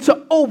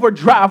into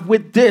overdrive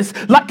with this,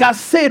 like I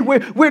said,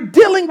 we're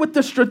dealing with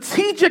the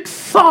strategic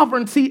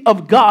sovereignty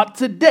of God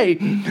today.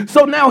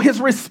 So now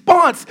his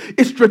response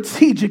is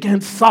strategic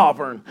and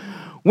sovereign.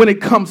 When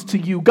it comes to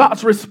you,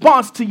 God's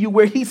response to you,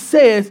 where he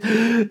says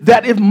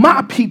that if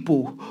my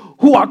people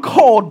who are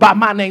called by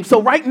my name.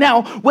 So right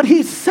now, what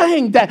he's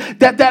saying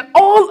that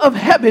all of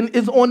heaven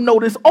is on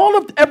notice, all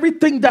of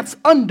everything that's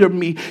under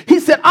me. He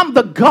said, I'm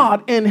the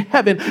God in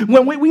heaven.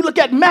 When we look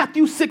at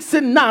Matthew 6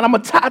 and 9, I'm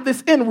going to tie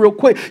this in real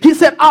quick. He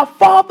said, our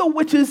Father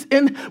which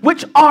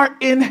are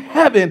in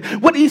heaven.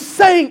 What he's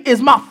saying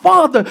is my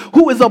Father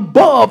who is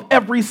above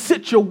every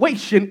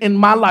situation in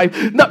my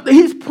life. Now,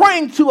 he's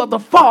praying to the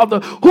Father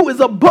who is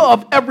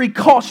above every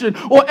caution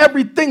or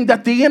everything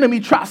that the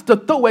enemy tries to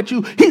throw at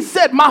you. He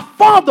said, my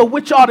Father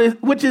which art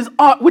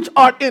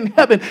in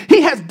heaven.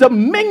 He has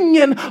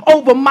dominion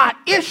over my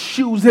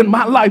issues in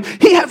my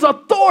life. He has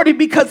authority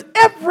because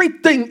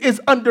everything is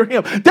under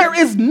him. There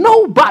is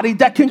nobody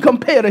that can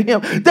compare to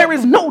him. There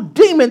is no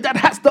demon that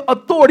has the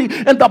authority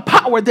and the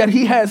power that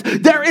he has.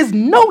 There is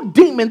no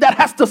demon that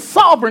has the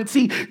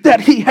sovereignty that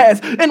he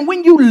has. And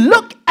when you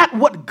look at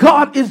what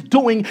God is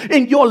doing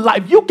in your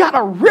life, you got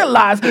to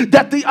realize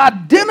that the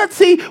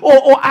identity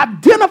or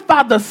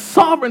identify the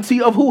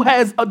sovereignty of who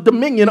has a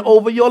dominion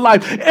over your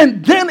life.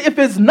 And then if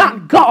it's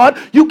not God,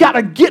 you got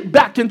to get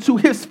back into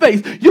his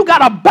face. You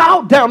got to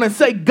bow down and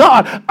say,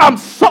 God, I'm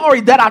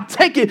sorry that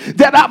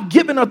I've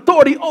given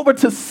authority over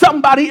to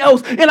somebody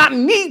else, and I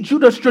need you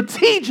to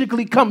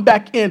strategically come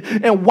back in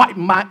and wipe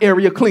my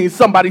area clean.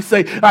 Somebody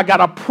say, I got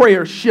a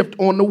prayer shift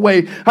on the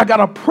way. I got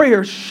a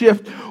prayer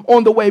shift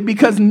on the way,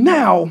 because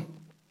now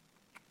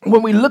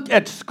when we look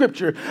at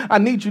scripture, I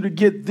need you to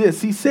get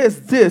this. He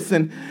says this,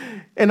 and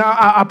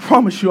I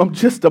promise you, I'm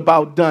just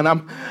about done.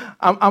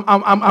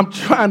 I'm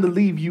trying to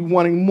leave you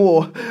wanting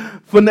more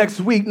for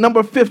next week.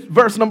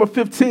 Verse number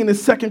 15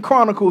 is 2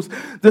 Chronicles.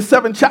 The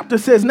 7th chapter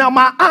says, now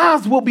my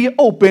eyes will be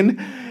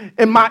open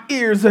and my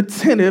ears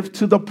attentive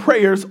to the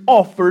prayers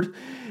offered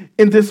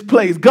in this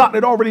place. God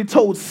had already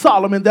told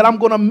Solomon that I'm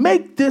going to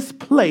make this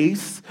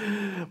place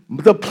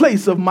the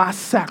place of my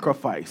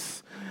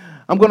sacrifice.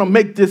 I'm going to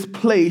make this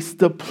place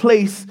the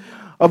place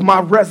of my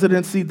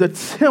residency, the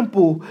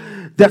temple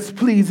that's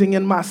pleasing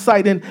in my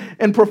sight.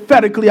 And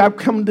prophetically, I've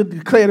come to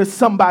declare to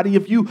somebody,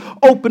 if you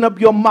open up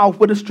your mouth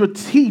with a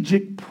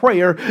strategic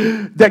prayer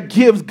that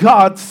gives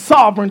God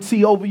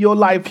sovereignty over your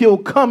life, he'll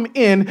come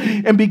in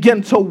and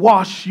begin to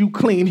wash you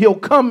clean. He'll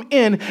come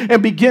in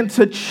and begin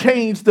to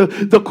change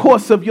the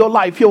course of your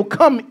life. He'll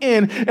come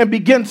in and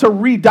begin to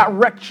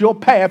redirect your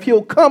path.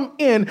 He'll come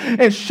in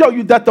and show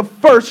you that the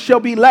first shall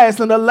be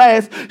last and the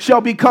last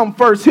shall become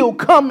first. He'll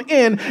come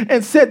in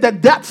and said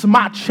that's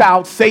my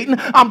child, Satan.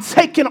 I'm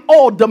taking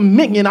all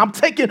dominion. I'm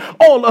taking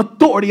all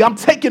authority. I'm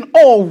taking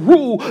all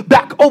rule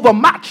back over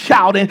my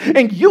child,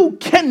 and you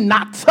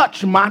cannot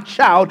touch my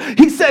child.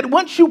 He said,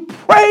 once you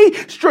pray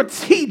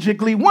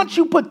strategically, once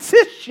you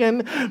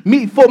petition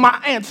me for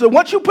my answer,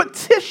 once you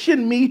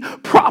petition me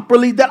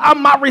properly, that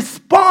my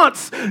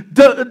response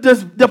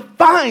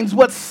defines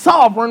what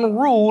sovereign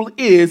rule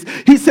is.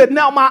 He said,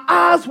 now my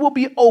eyes will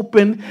be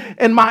open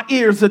and my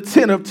ears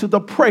attentive to the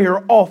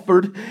prayer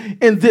offered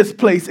in this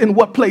place. In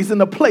what place? In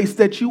the place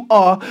that you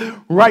are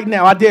right now.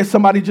 now. I dare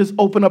somebody just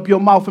open up your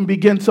mouth and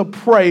begin to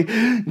pray.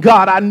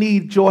 God, I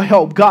need your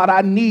help. God,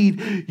 I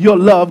need your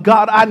love.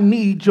 God, I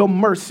need your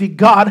mercy.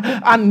 God,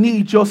 I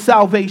need your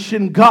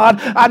salvation.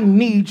 God, I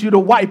need you to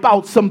wipe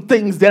out some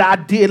things that I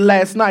did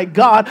last night.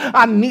 God,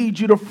 I need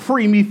you to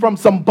free me from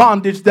some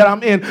bondage that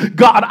I'm in.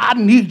 God, I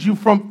need you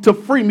to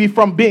free me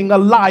from being a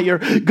liar.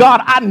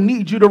 God, I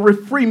need you to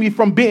free me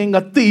from being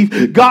a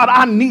thief. God,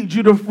 I need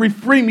you to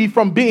free me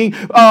from being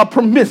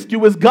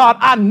promiscuous. God,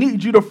 I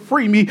need you to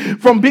free me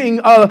from being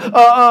a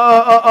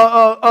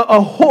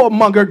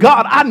whoremonger.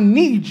 God, I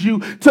need you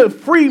to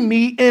free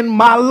me in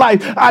my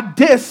life. I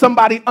dare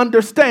somebody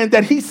understand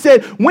that he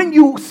said, when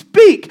you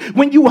speak,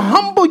 when you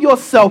humble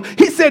yourself,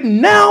 he said,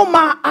 now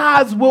my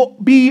eyes will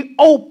be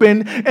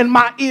open and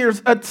my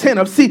ears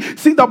attentive. See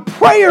the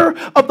prayer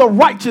of the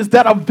righteous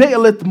that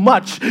availeth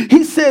much.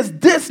 He says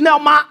this, now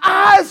my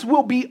eyes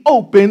will be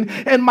open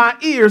and my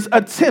ears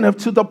attentive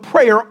to the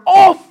prayer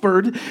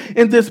offered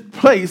in this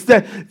place.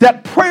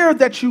 That prayer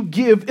that you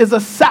give is a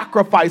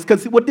sacrifice.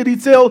 Because what did he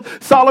tell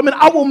Solomon?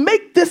 I will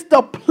make this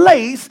the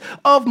place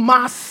of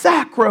my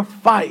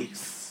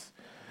sacrifice.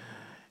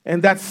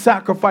 And that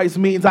sacrifice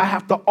means I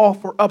have to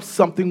offer up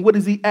something. What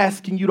is he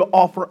asking you to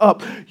offer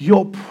up?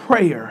 Your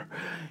prayer.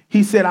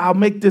 He said, I'll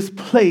make this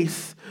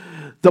place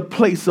the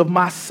place of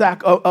my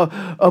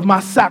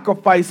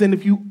sacrifice. And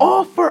if you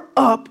offer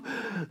up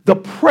the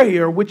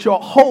prayer with your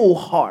whole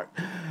heart,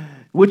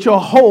 with your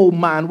whole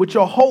mind, with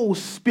your whole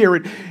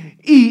spirit,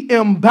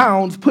 E.M.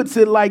 Bounds puts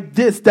it like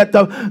this: that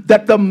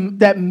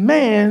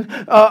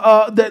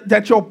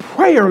your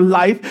prayer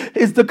life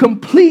is the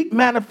complete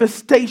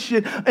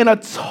manifestation and a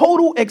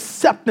total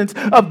acceptance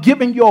of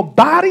giving your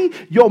body,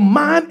 your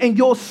mind, and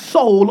your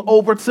soul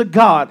over to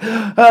God.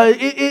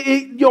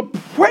 Your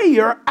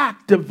prayer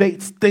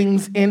activates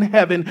things in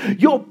heaven.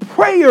 Your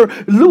prayer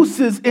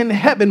looses in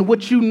heaven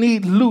what you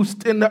need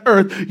loosed in the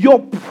earth. Your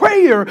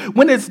prayer,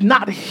 when it's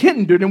not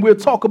hindered, and we'll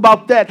talk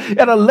about that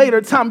at a later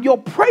time. Your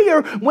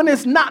prayer, when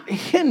is not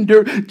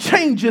hindered,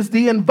 changes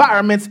the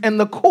environments and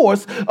the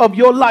course of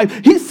your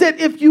life. He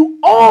said, if you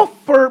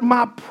offer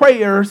my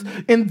prayers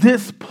in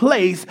this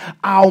place,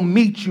 I'll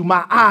meet you.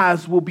 My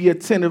eyes will be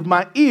attentive.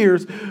 My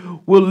ears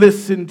will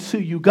listen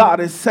to you. God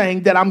is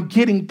saying that I'm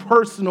getting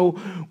personal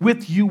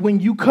with you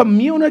when you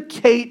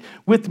communicate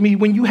with me,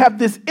 when you have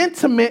this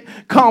intimate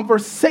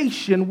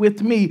conversation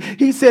with me.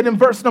 He said in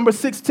verse number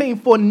 16,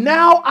 for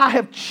now I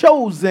have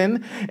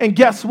chosen, and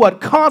guess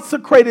what?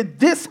 Consecrated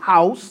this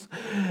house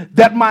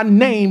that my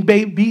name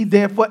may be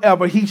there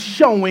forever. He's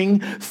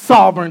showing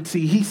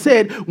sovereignty. He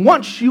said,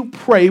 once you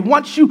pray,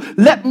 once you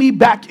let me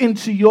back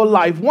into your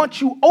life, once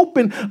you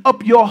open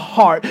up your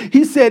heart,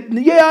 he said,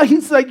 yeah,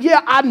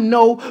 I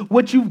know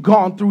what you've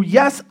gone through.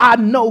 Yes, I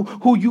know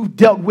who you've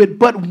dealt with.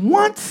 But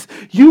once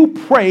you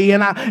pray,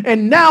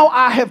 and now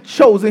I have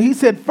chosen, he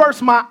said,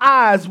 first my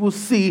eyes will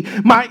see,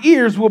 my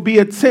ears will be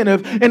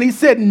attentive. And he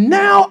said,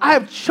 now I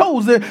have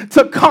chosen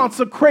to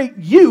consecrate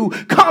you,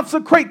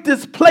 consecrate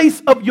this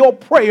place of your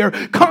prayer,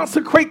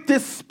 consecrate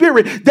this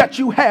spirit that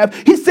you have.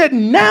 He said,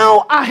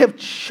 now I have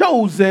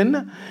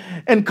chosen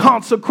and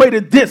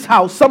consecrated this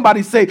house.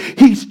 Somebody say,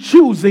 he's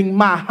choosing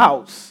my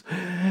house,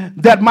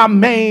 that my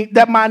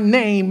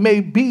name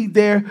may be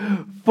there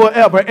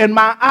forever, and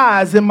my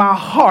eyes and my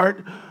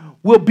heart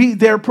will be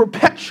there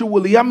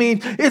perpetually. I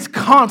mean, it's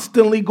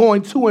constantly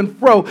going to and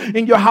fro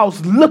in your house,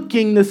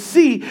 looking to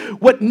see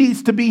what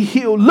needs to be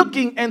healed,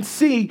 looking and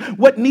see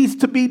what needs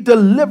to be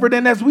delivered.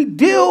 And as we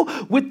deal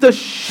with the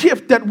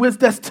shift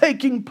that's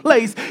taking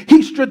place,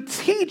 he's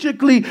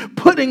strategically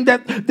putting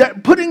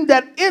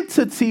that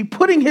entity,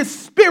 putting his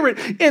spirit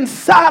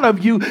inside of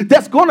you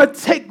that's going to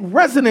take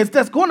resonance,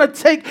 that's going to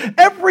take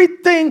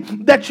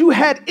everything that you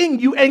had in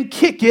you and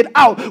kick it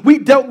out. We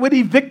dealt with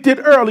evicted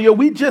earlier.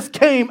 We just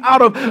came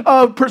out of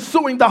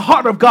pursuing the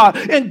heart of God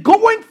and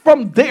going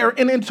from there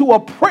and into a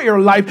prayer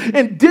life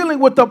and dealing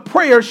with the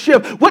prayer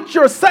shift. What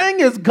you're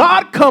saying is,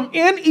 God, come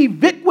in,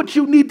 evict what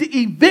you need to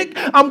evict.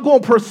 I'm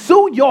going to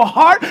pursue your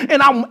heart,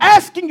 and I'm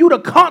asking you to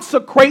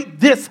consecrate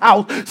this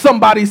house.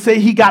 Somebody say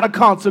he got to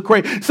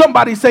consecrate.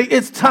 Somebody say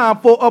it's time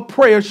for a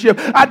prayer shift.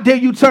 I dare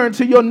you turn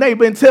to your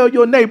neighbor and tell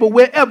your neighbor,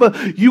 wherever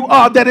you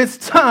are, that it's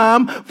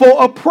time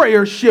for a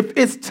prayer shift.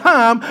 It's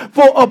time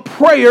for a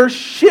prayer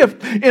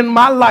shift in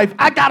my life.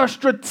 I got to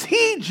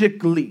strategically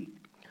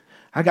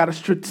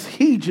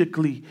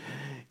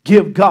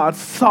give God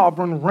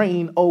sovereign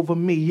reign over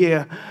me.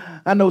 Yeah,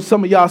 I know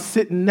some of y'all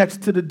sitting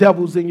next to the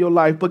devils in your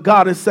life, but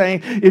God is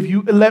saying, if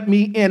you let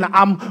me in,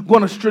 I'm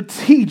going to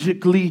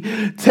strategically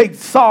take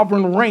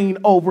sovereign reign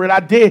over it. I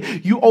dare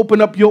you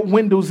open up your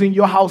windows in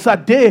your house. I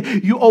dare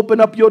you open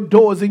up your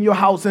doors in your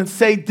house and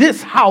say,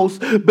 this house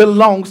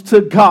belongs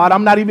to God.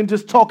 I'm not even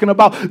just talking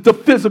about the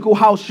physical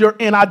house you're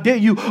in. I dare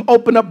you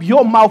open up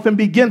your mouth and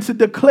begin to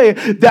declare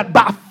that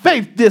by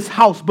faith this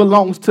house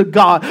belongs to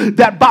God,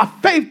 that by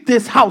faith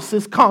this house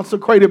is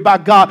consecrated by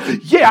God.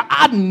 Yeah,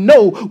 I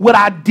know what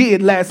I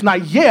did last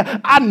night. Yeah,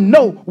 I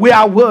know where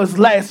I was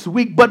last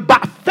week, but by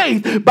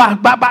faith,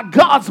 by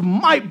God's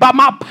might, by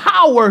my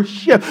power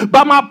shift,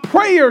 by my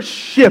prayer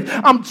shift,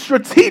 I'm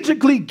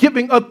strategically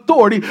giving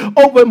authority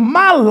over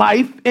my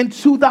life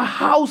into the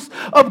house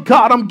of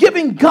God. I'm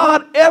giving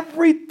God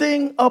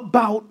everything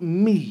about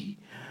me.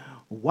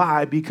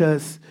 Why?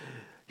 Because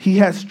he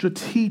has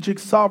strategic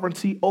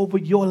sovereignty over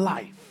your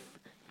life.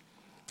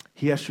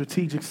 He has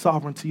strategic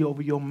sovereignty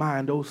over your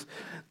mind. Those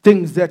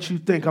things that you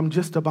think, I'm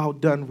just about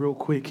done real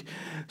quick.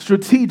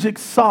 Strategic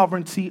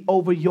sovereignty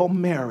over your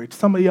marriage.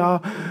 Some of y'all,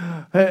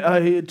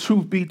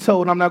 truth be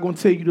told, I'm not going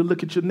to tell you to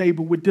look at your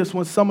neighbor with this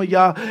one. Some of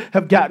y'all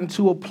have gotten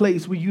to a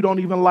place where you don't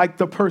even like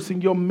the person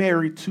you're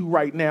married to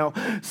right now.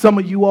 Some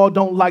of you all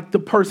don't like the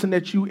person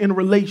that you in a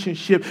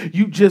relationship.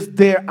 You just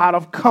there out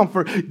of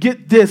comfort.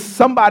 Get this.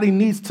 Somebody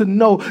needs to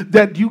know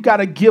that you got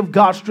to give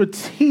God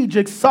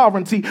strategic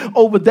sovereignty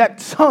over that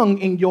tongue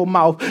in your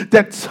mouth,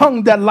 that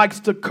tongue that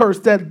likes to curse,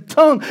 that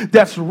tongue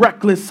that's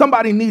reckless.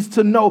 Somebody needs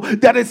to know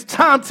that it's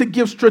time to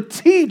give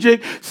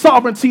strategic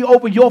sovereignty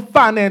over your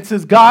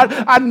finances. God,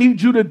 I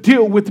need you to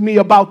deal with me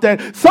about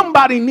that.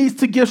 Somebody needs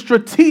to give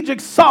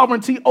strategic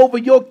sovereignty over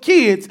your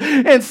kids.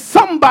 And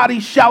somebody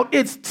shout,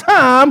 it's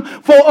time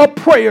for a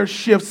prayer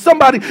shift.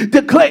 Somebody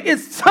declare,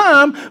 it's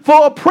time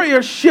for a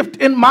prayer shift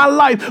in my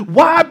life.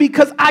 Why?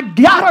 Because I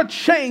gotta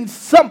change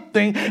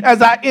something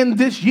as I end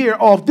this year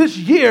off. This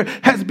year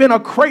has been a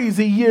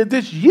crazy year.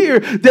 This year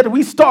that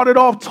we started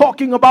off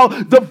talking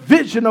about the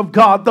vision of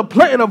God, the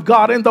plan of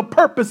God, and the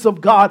purpose of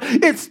God.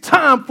 It's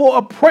time for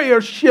a prayer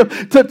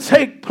shift to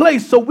take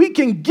place so we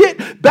can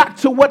get back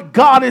to what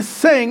God is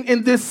saying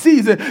in this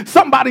season.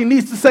 Somebody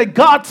needs to say,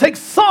 God, take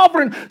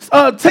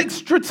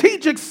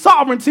strategic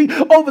sovereignty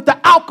over the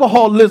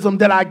alcoholism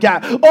that I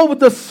got, over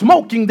the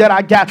smoking that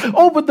I got,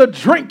 over the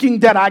drinking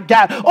that I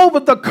got, over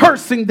the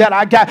cursing that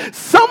I got.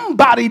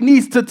 Somebody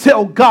needs to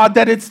tell God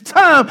that it's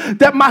time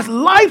that my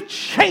life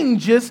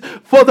changes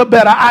for the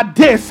better. I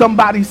dare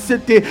somebody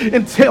sit there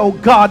and tell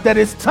God that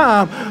it's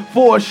time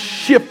for a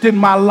shift in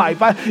my life.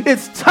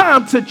 It's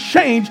time to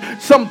change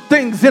some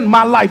things in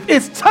my life.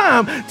 It's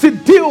time to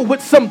deal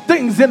with some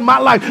things in my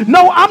life.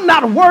 No, I'm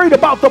not worried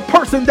about the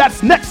person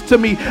that's next to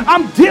me.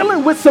 I'm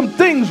dealing with some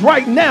things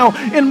right now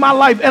in my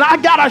life, and I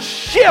gotta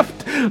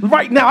shift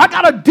right now. I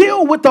gotta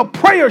deal with the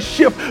prayer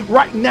shift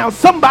right now.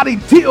 Somebody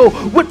deal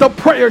with the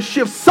prayer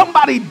shift.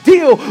 Somebody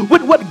deal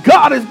with what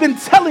God has been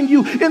telling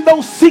you in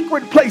those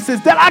secret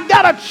places, that I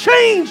gotta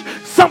change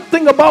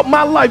something about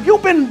my life.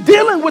 You've been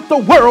dealing with the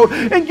world,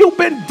 and you've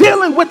been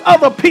dealing with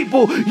other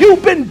people.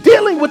 You've been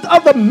dealing with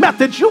other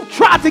methods. You've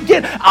tried to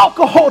get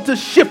alcohol to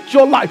shift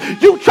your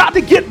life. You tried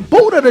to get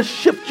Buddha to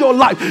shift your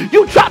life.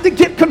 You tried to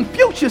get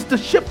Confucius to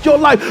shift your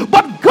life.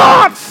 But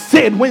God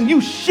said, when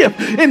you shift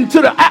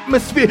into the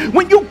atmosphere,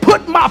 when you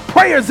put my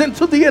prayers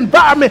into the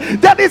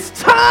environment, that it's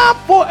time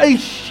for a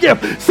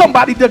shift.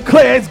 Somebody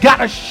declare it's got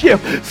to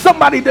shift.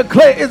 Somebody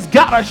declare it's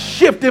got to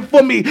shift it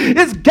for me.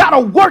 It's got to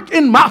work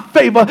in my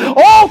favor.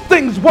 All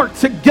things work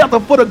together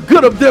for the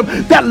good of them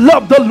that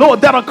love the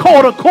Lord, that are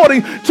called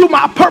according to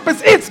my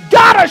purpose. It's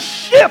got to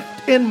shift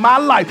in my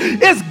life.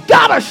 It's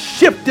got to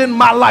shift in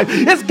my life.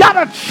 It's got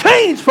to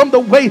change from the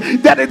way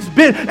that it's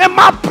been. And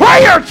my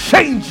prayer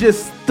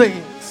changes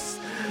things.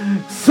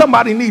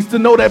 Somebody needs to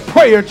know that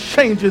prayer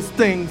changes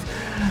things.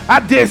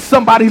 I dare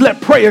somebody let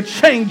prayer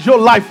change your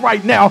life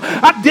right now.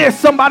 I dare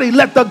somebody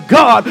let the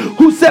God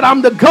who said,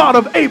 I'm the God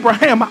of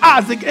Abraham,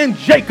 Isaac, and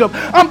Jacob.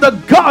 I'm the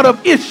God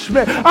of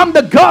Ishmael. I'm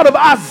the God of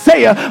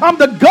Isaiah. I'm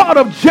the God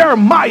of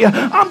Jeremiah.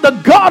 I'm the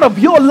God of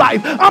your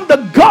life. I'm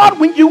the God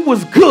when you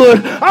was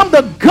good. I'm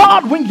the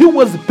God when you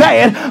was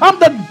bad. I'm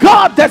the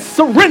God that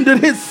surrendered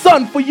his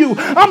son for you.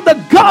 I'm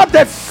the God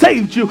that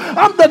saved you.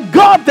 I'm the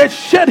God that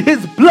shed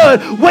his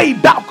blood way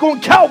back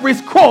on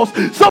Calvary's cross so